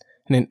bloodstains,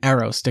 and an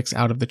arrow sticks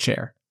out of the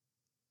chair.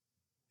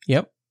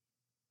 Yep.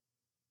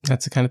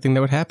 That's the kind of thing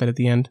that would happen at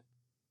the end.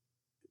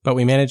 But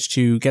we managed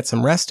to get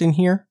some rest in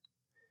here,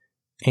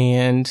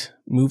 and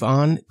move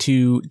on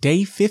to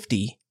day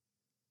 50,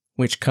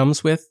 which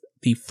comes with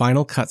the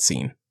final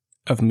cutscene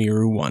of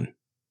Miru 1.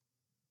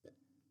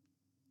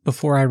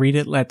 Before I read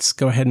it, let's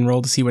go ahead and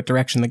roll to see what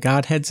direction the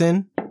god heads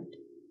in.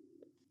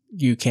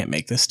 You can't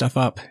make this stuff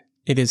up.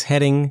 It is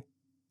heading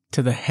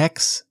to the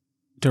hex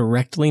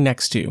directly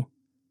next to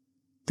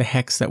the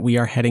hex that we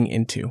are heading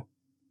into.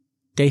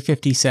 Day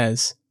 50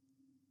 says,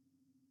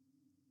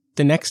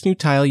 the next new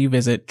tile you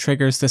visit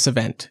triggers this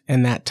event,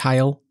 and that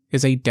tile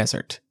is a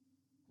desert,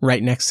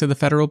 right next to the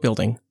federal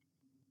building.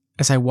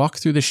 As I walk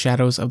through the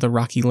shadows of the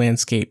rocky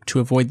landscape to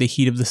avoid the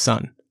heat of the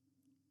sun,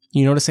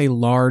 you notice a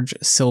large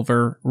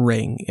silver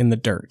ring in the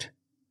dirt.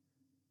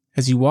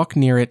 As you walk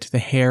near it, the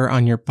hair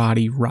on your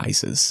body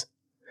rises.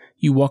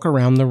 You walk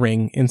around the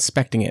ring,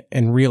 inspecting it,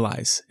 and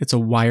realize it's a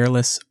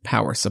wireless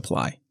power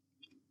supply.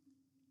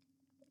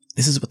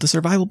 This is what the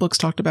survival books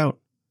talked about.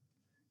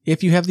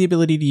 If you have the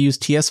ability to use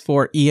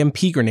TS4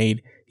 EMP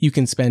grenade, you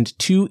can spend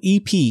 2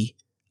 EP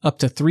up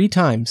to 3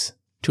 times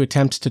to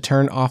attempt to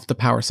turn off the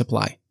power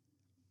supply.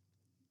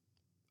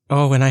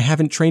 Oh, and I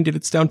haven't trained it,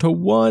 it's down to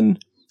 1.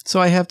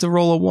 So I have to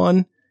roll a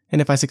 1,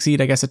 and if I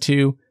succeed, I guess a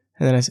 2,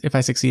 and then if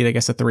I succeed, I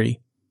guess a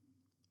 3.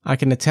 I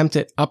can attempt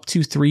it up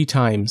to 3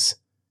 times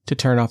to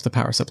turn off the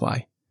power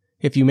supply.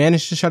 If you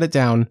manage to shut it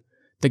down,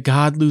 the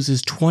god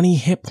loses 20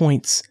 hit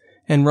points,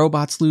 and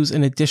robots lose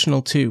an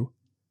additional 2.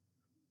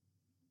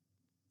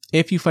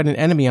 If you fight an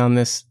enemy on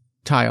this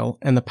tile,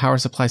 and the power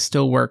supply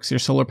still works, your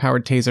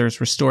solar-powered taser is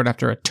restored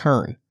after a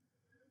turn.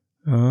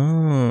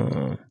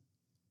 Oh.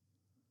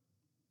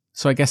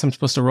 So I guess I'm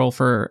supposed to roll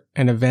for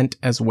an event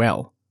as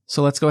well.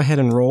 So let's go ahead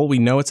and roll. We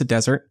know it's a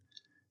desert.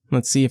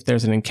 Let's see if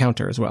there's an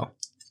encounter as well.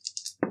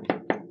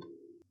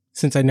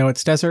 Since I know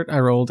it's desert, I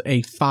rolled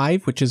a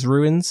 5, which is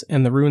ruins,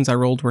 and the ruins I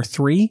rolled were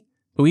 3.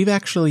 But we've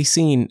actually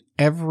seen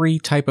every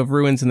type of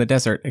ruins in the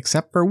desert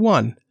except for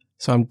 1.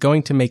 So I'm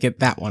going to make it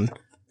that one,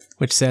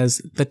 which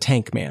says the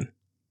Tank Man.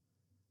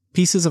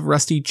 Pieces of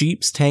rusty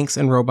jeeps, tanks,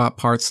 and robot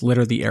parts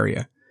litter the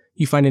area.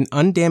 You find an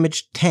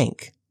undamaged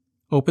tank,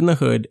 open the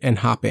hood, and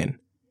hop in.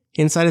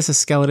 Inside is a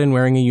skeleton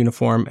wearing a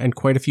uniform and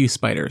quite a few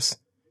spiders.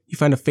 You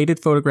find a faded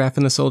photograph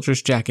in the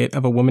soldier's jacket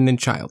of a woman and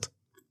child.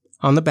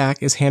 On the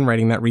back is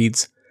handwriting that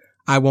reads,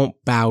 "I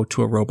won't bow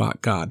to a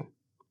robot god."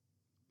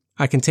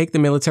 I can take the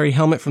military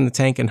helmet from the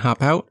tank and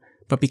hop out,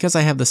 but because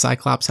I have the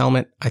Cyclops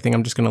helmet, I think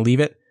I'm just going to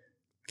leave it,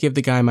 give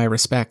the guy my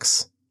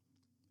respects,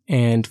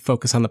 and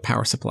focus on the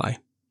power supply.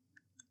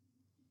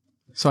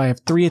 So I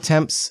have 3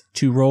 attempts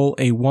to roll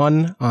a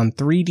 1 on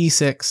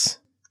 3d6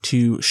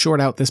 to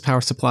short out this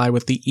power supply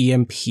with the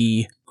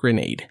EMP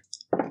grenade.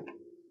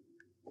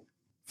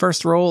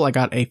 First roll, I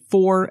got a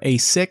 4, a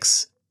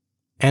 6,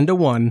 and a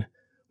 1,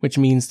 which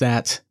means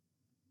that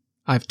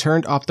I've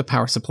turned off the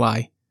power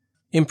supply,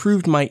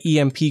 improved my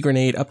EMP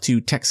grenade up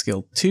to Tech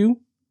Skill 2,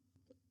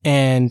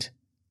 and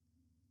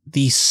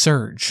the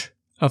surge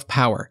of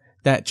power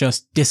that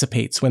just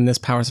dissipates when this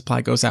power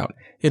supply goes out.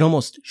 It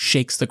almost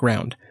shakes the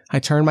ground. I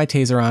turn my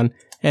taser on,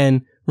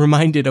 and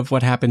reminded of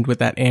what happened with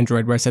that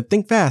android where I said,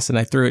 think fast, and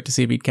I threw it to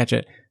see if he'd catch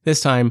it.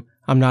 This time,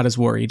 I'm not as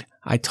worried.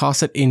 I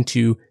toss it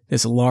into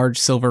this large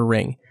silver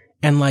ring.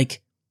 And you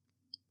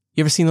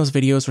ever seen those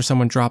videos where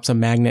someone drops a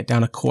magnet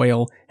down a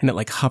coil and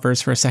it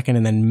hovers for a second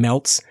and then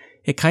melts?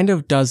 It kind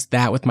of does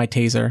that with my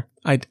taser.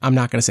 I'm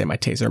not going to say my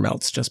taser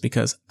melts just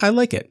because I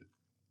like it.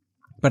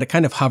 But it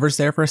kind of hovers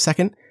there for a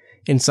second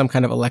in some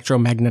kind of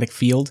electromagnetic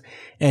field,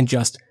 and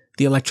just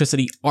the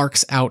electricity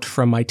arcs out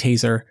from my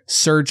taser,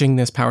 surging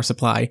this power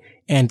supply,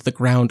 and the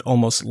ground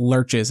almost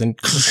lurches, and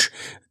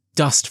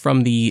dust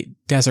from the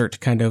desert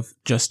kind of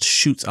just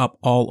shoots up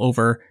all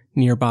over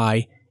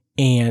nearby,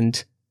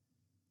 and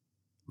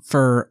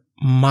for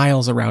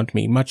miles around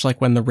me, much like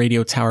when the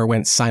radio tower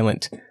went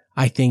silent,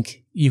 I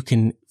think you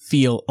can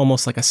feel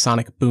almost like a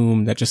sonic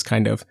boom that just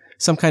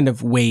some kind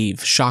of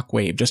wave, shock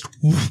wave, just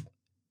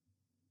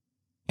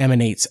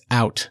emanates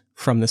out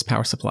from this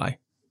power supply.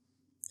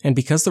 And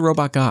because the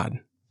robot god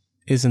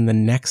is in the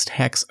next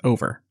hex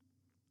over,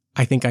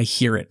 I think I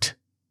hear it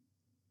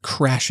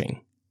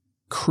crashing,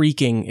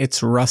 creaking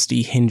its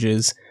rusty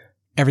hinges,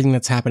 everything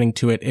that's happening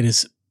to it. It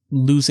is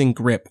losing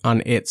grip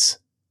on its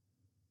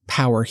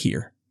power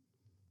here.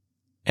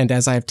 And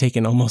as I have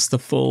taken almost the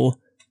full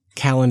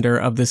calendar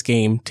of this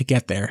game to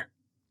get there,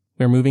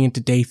 we're moving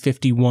into day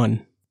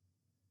 51,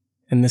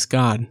 and this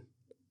god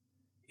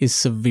is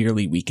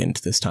severely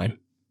weakened this time.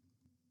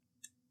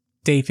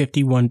 Day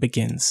 51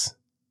 begins.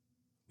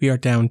 We are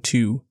down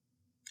to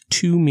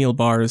 2 meal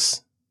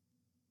bars,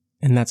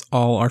 and that's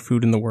all our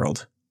food in the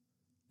world.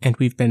 And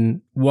we've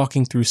been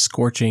walking through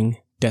scorching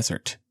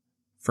desert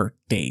for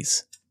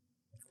days.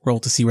 Roll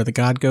to see where the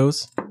god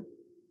goes.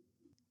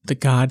 The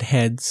god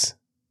heads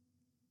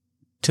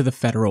to the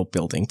federal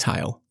building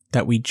tile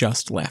that we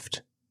just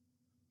left.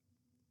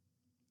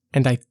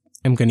 And I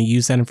am going to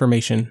use that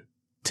information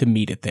to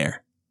meet it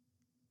there.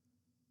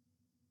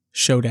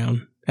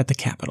 Showdown at the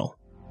Capitol.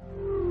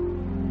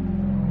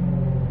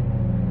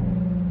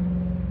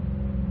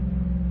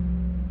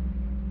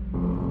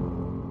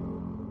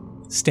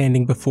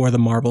 Standing before the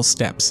marble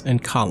steps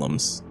and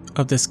columns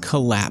of this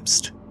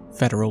collapsed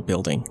federal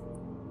building,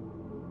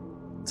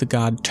 the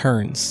god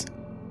turns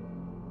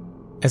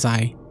as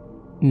I,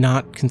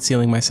 not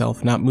concealing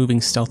myself, not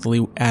moving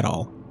stealthily at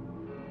all,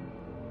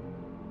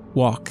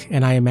 walk,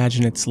 and I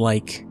imagine it's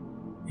like,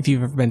 if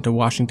you've ever been to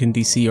Washington,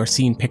 D.C. or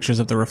seen pictures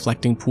of the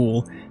reflecting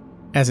pool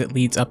as it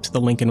leads up to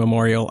the Lincoln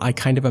Memorial, I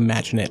kind of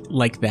imagine it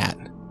like that.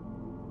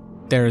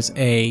 There's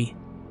a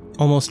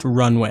almost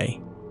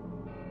runway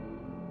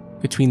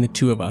between the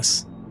two of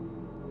us.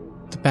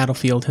 The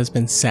battlefield has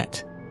been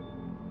set.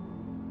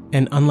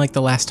 And unlike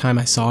the last time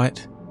I saw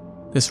it,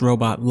 this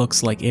robot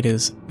looks like it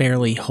is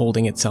barely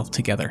holding itself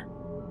together.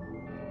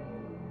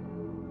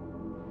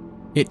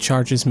 It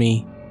charges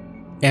me.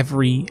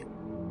 Every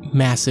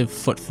massive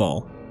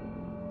footfall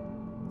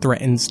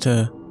threatens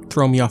to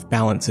throw me off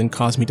balance and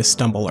cause me to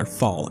stumble or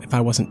fall if I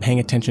wasn't paying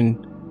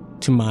attention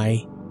to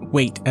my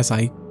weight as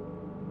I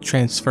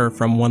transfer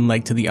from one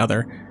leg to the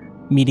other,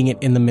 meeting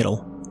it in the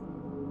middle.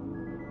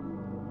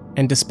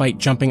 And despite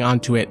jumping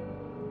onto it,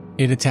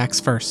 it attacks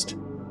first.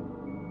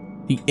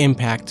 The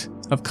impact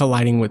of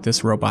colliding with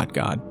this robot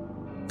god,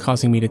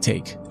 causing me to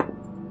take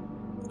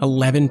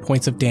 11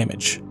 points of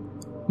damage,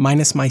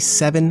 minus my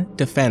 7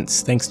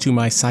 defense thanks to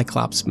my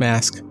Cyclops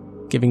mask,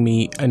 giving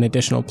me an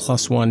additional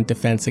 +1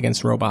 defense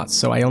against robots,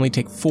 so I only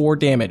take 4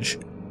 damage.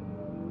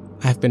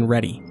 I've been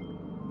ready.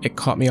 It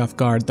caught me off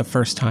guard the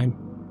first time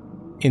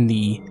in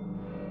the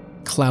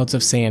clouds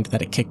of sand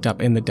that it kicked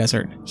up in the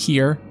desert.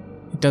 Here,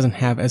 it doesn't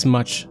have as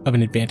much of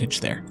an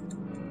advantage there.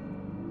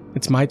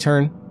 It's my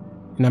turn,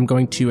 and I'm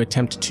going to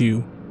attempt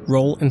to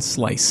roll and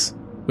slice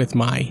with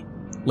my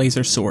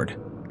laser sword,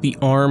 the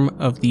arm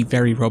of the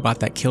very robot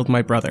that killed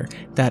my brother,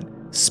 that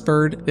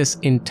spurred this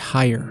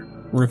entire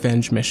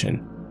revenge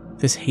mission,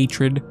 this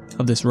hatred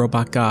of this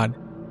robot god,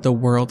 the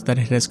world that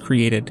it has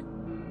created,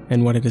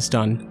 and what it has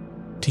done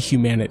to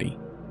humanity.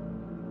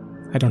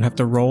 I don't have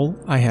to roll.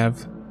 I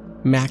have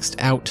maxed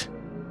out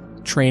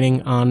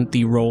training on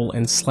the roll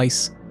and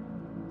slice,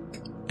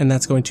 and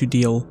that's going to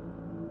deal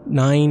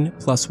 9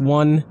 +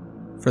 1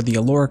 for the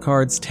Allura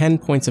cards, 10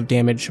 points of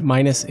damage,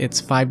 minus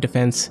its 5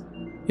 defense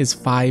is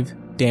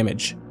 5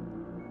 damage.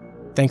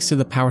 Thanks to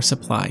the power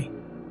supply,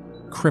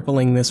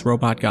 crippling this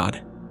robot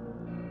god.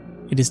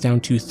 It is down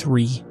to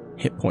 3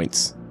 hit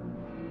points.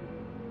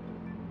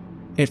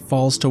 It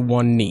falls to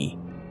one knee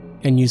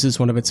and uses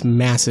one of its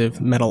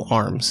massive metal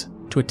arms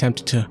to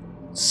attempt to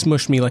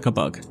smush me like a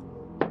bug,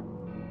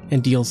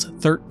 and deals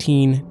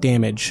 13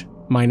 damage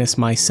minus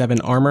my 7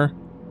 armor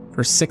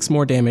for 6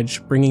 more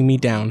damage, bringing me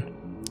down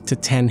to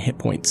 10 hit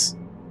points.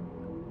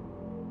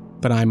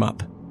 But I'm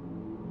up,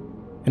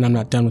 and I'm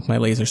not done with my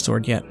laser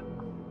sword yet.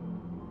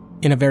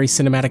 In a very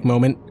cinematic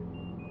moment,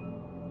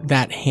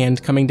 that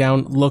hand coming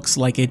down looks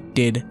like it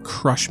did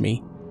crush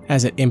me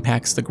as it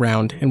impacts the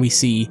ground, and we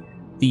see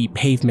the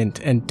pavement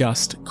and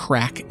dust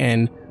crack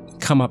and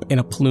come up in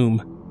a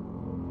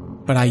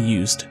plume. But I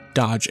used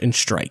dodge and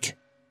strike.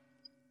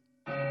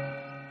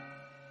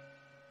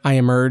 I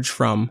emerge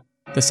from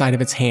the side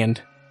of its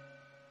hand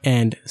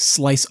and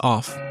slice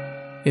off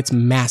its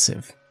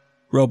massive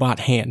robot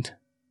hand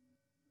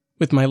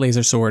with my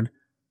laser sword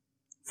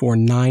for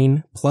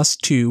 9 +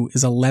 2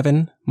 is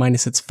 11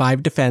 minus its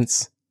 5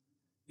 defense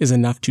is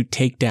enough to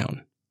take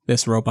down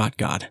this robot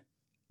god.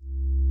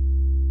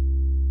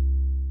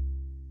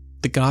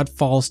 The god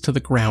falls to the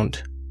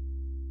ground.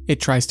 It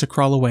tries to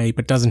crawl away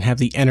but doesn't have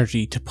the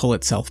energy to pull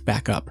itself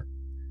back up.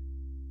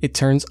 It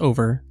turns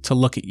over to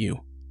look at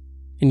you,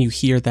 and you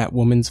hear that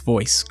woman's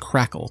voice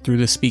crackle through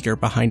the speaker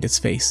behind its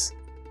face.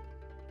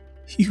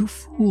 You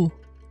fool.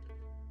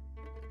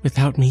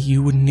 Without me,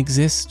 you wouldn't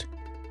exist.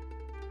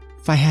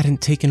 If I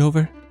hadn't taken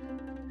over,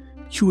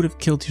 you would have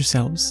killed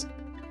yourselves.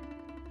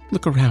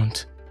 Look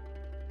around.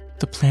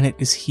 The planet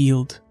is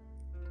healed.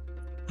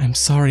 I'm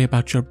sorry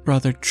about your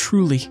brother,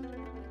 truly.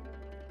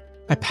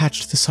 I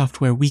patched the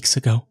software weeks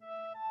ago.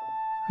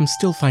 I'm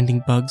still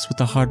finding bugs with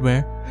the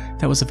hardware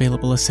that was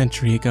available a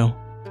century ago.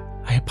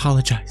 I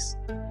apologize.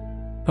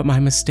 But my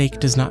mistake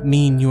does not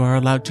mean you are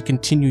allowed to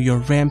continue your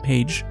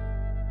rampage.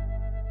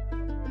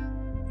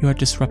 You are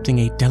disrupting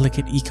a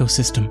delicate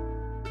ecosystem.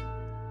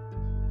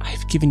 I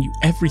have given you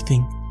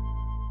everything,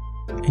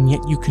 and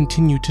yet you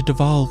continue to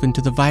devolve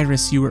into the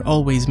virus you were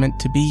always meant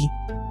to be.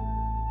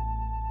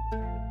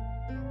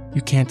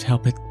 You can't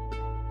help it,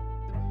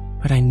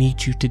 but I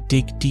need you to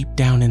dig deep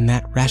down in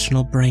that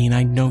rational brain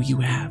I know you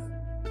have.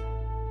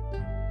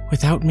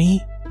 Without me,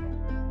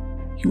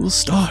 you will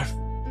starve,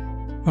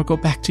 or go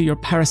back to your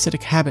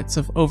parasitic habits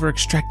of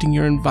over-extracting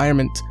your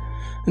environment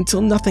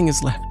until nothing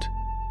is left.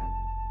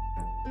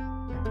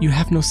 You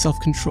have no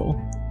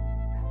self-control.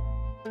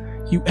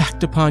 You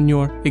act upon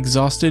your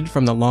exhausted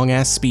from the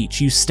long-ass speech.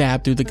 You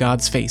stab through the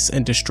god's face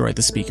and destroy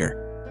the speaker.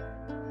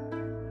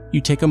 You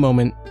take a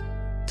moment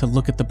to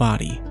look at the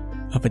body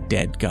of a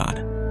dead god.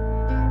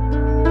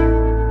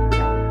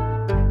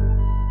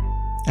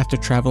 After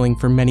traveling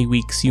for many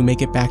weeks, you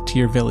make it back to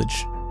your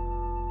village.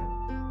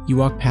 You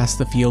walk past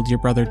the field your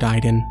brother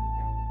died in.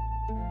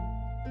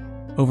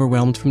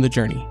 Overwhelmed from the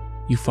journey,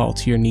 you fall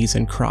to your knees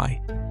and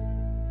cry,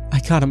 "I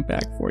got him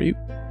back for you."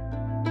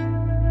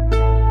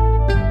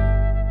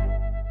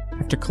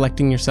 After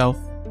collecting yourself,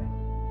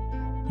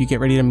 you get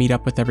ready to meet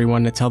up with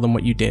everyone to tell them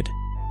what you did.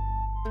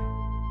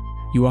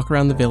 You walk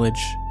around the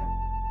village,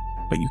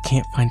 but you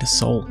can't find a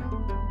soul.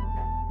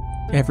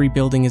 Every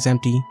building is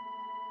empty,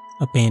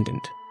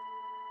 abandoned.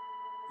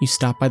 You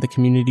stop by the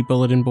community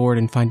bulletin board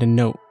and find a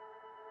note.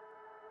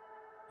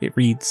 It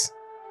reads,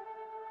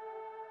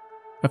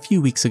 "A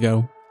few weeks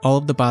ago, all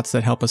of the bots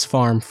that help us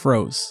farm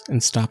froze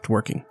and stopped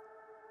working.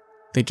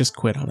 They just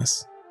quit on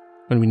us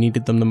when we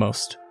needed them the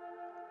most.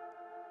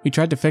 We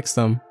tried to fix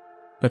them,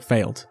 but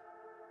failed.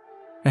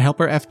 A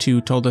helper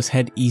F2 told us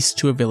head east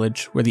to a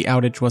village where the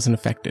outage wasn't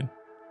affected.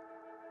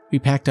 We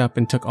packed up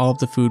and took all of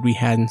the food we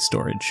had in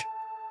storage."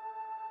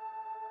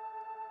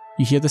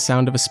 You hear the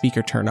sound of a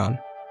speaker turn on.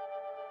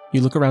 You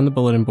look around the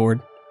bulletin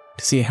board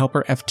to see a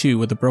helper F2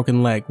 with a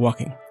broken leg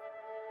walking.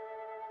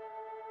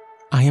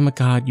 "I am a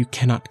god you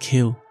cannot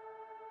kill.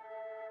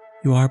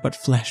 You are but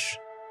flesh,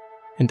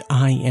 and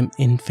I am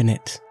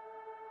infinite."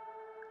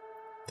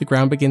 The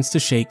ground begins to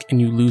shake and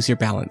you lose your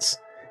balance.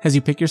 As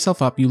you pick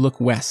yourself up, you look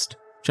west,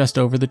 just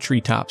over the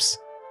treetops,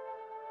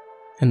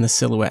 and the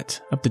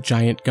silhouette of the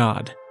giant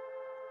god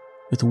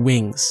with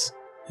wings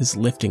is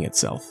lifting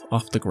itself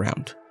off the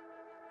ground.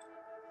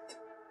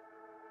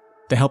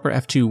 The helper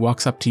F2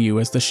 walks up to you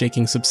as the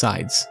shaking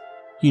subsides.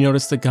 You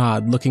notice the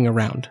god looking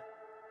around.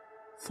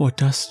 "For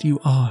dust you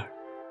are,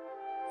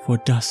 for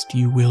dust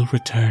you will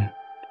return,"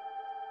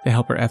 the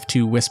helper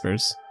F2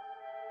 whispers,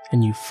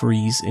 and you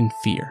freeze in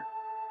fear.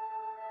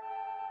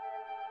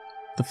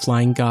 The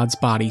flying god's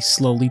body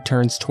slowly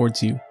turns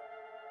towards you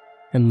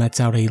and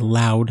lets out a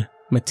loud,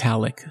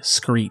 metallic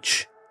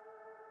screech.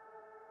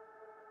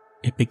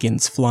 It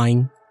begins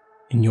flying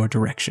in your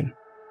direction.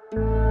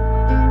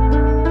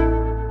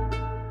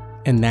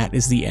 And that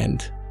is the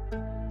end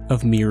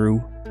of Miru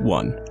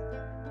 1.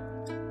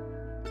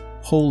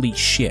 Holy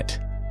shit.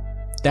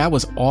 That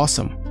was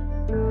awesome.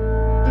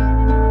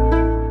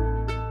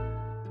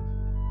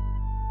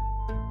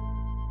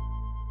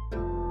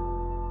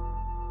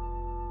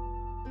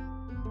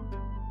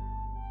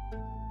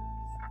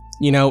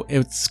 You know,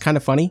 it's kind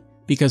of funny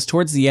because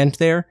towards the end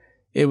there,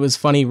 it was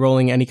funny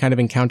rolling any kind of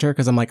encounter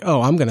because I'm like,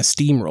 oh, I'm going to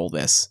steamroll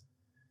this.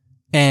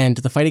 And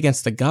the fight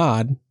against the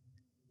god,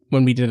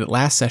 when we did it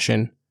last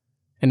session,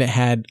 and it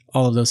had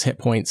all of those hit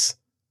points,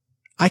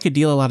 I could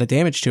deal a lot of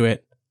damage to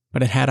it,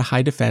 but it had a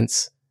high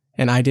defense,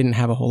 and I didn't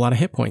have a whole lot of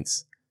hit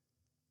points.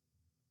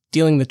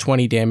 Dealing the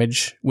 20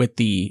 damage with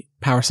the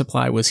power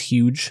supply was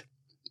huge,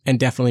 and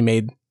definitely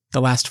made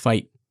the last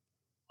fight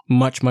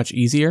much, much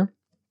easier.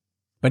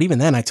 But even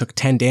then, I took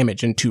 10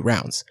 damage in 2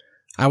 rounds.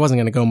 I wasn't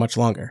going to go much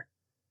longer.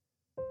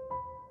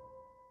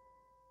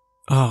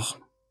 Oh.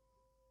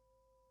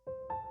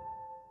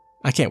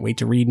 I can't wait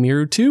to read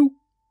Miru 2.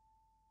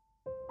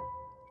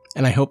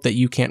 And I hope that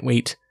you can't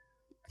wait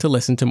to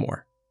listen to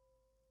more.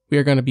 We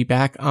are going to be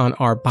back on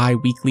our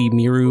bi-weekly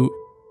Miru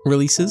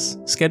releases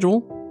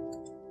schedule.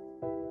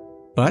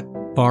 But,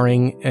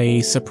 barring a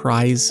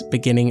surprise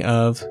beginning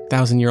of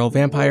 1,000-Year-Old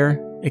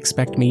Vampire,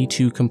 expect me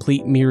to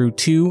complete Miru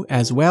 2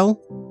 as well.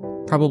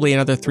 Probably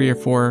another 3 or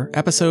 4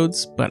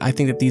 episodes, but I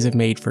think that these have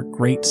made for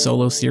great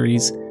solo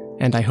series,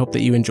 and I hope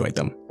that you enjoyed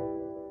them.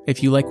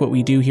 If you like what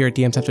we do here at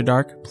DMs After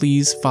Dark,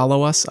 please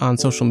follow us on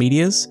social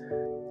medias.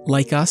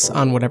 Like us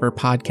on whatever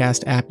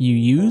podcast app you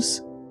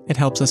use. It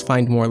helps us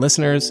find more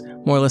listeners.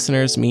 More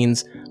listeners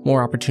means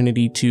more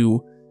opportunity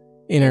to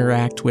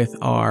interact with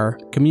our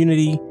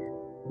community,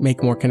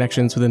 make more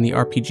connections within the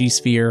RPG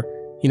sphere.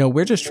 You know,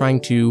 we're just trying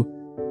to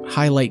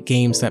highlight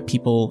games that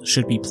people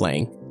should be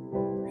playing.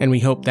 And we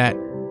hope that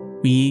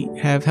we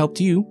have helped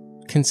you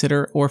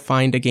consider or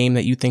find a game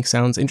that you think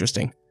sounds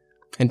interesting.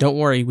 And don't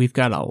worry, we've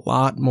got a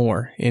lot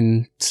more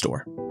in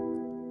store.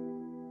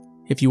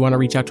 If you want to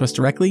reach out to us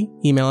directly,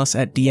 email us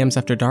at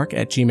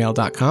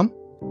dmsafterdark@gmail.com.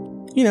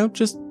 You know,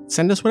 just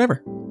send us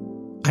whatever.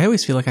 I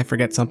always feel like I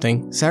forget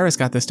something. Sarah's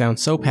got this down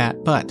so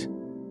pat, but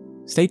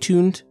stay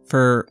tuned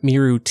for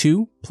Miru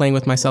 2, playing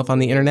with myself on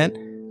the internet.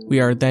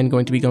 We are then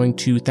going to be going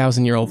to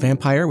 1,000-Year-Old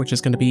Vampire, which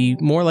is going to be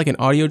more like an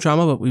audio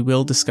drama, but we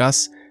will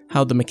discuss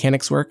how the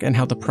mechanics work and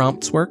how the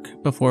prompts work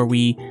before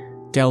we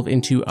delve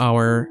into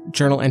our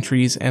journal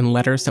entries and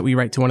letters that we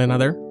write to one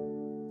another.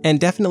 And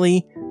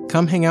definitely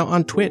come hang out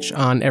on Twitch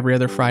on every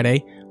other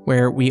Friday,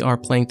 where we are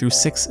playing through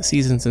 6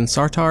 seasons in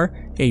Sartar,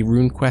 a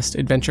RuneQuest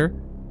adventure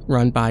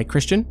run by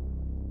Christian.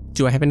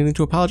 Do I have anything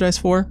to apologize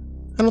for?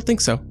 I don't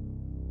think so.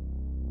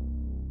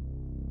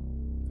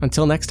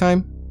 Until next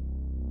time,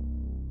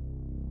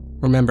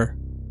 remember,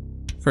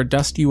 for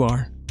dust you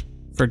are,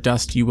 for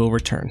dust you will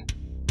return.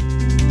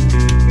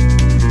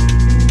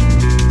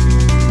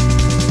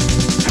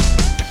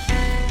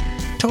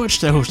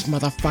 Torch those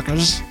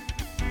motherfuckers.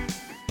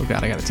 Oh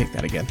god, I gotta take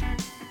that again.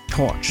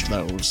 Torch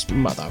those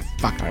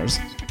motherfuckers.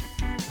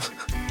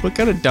 What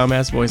kind of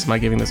dumbass voice am I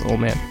giving this old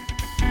man?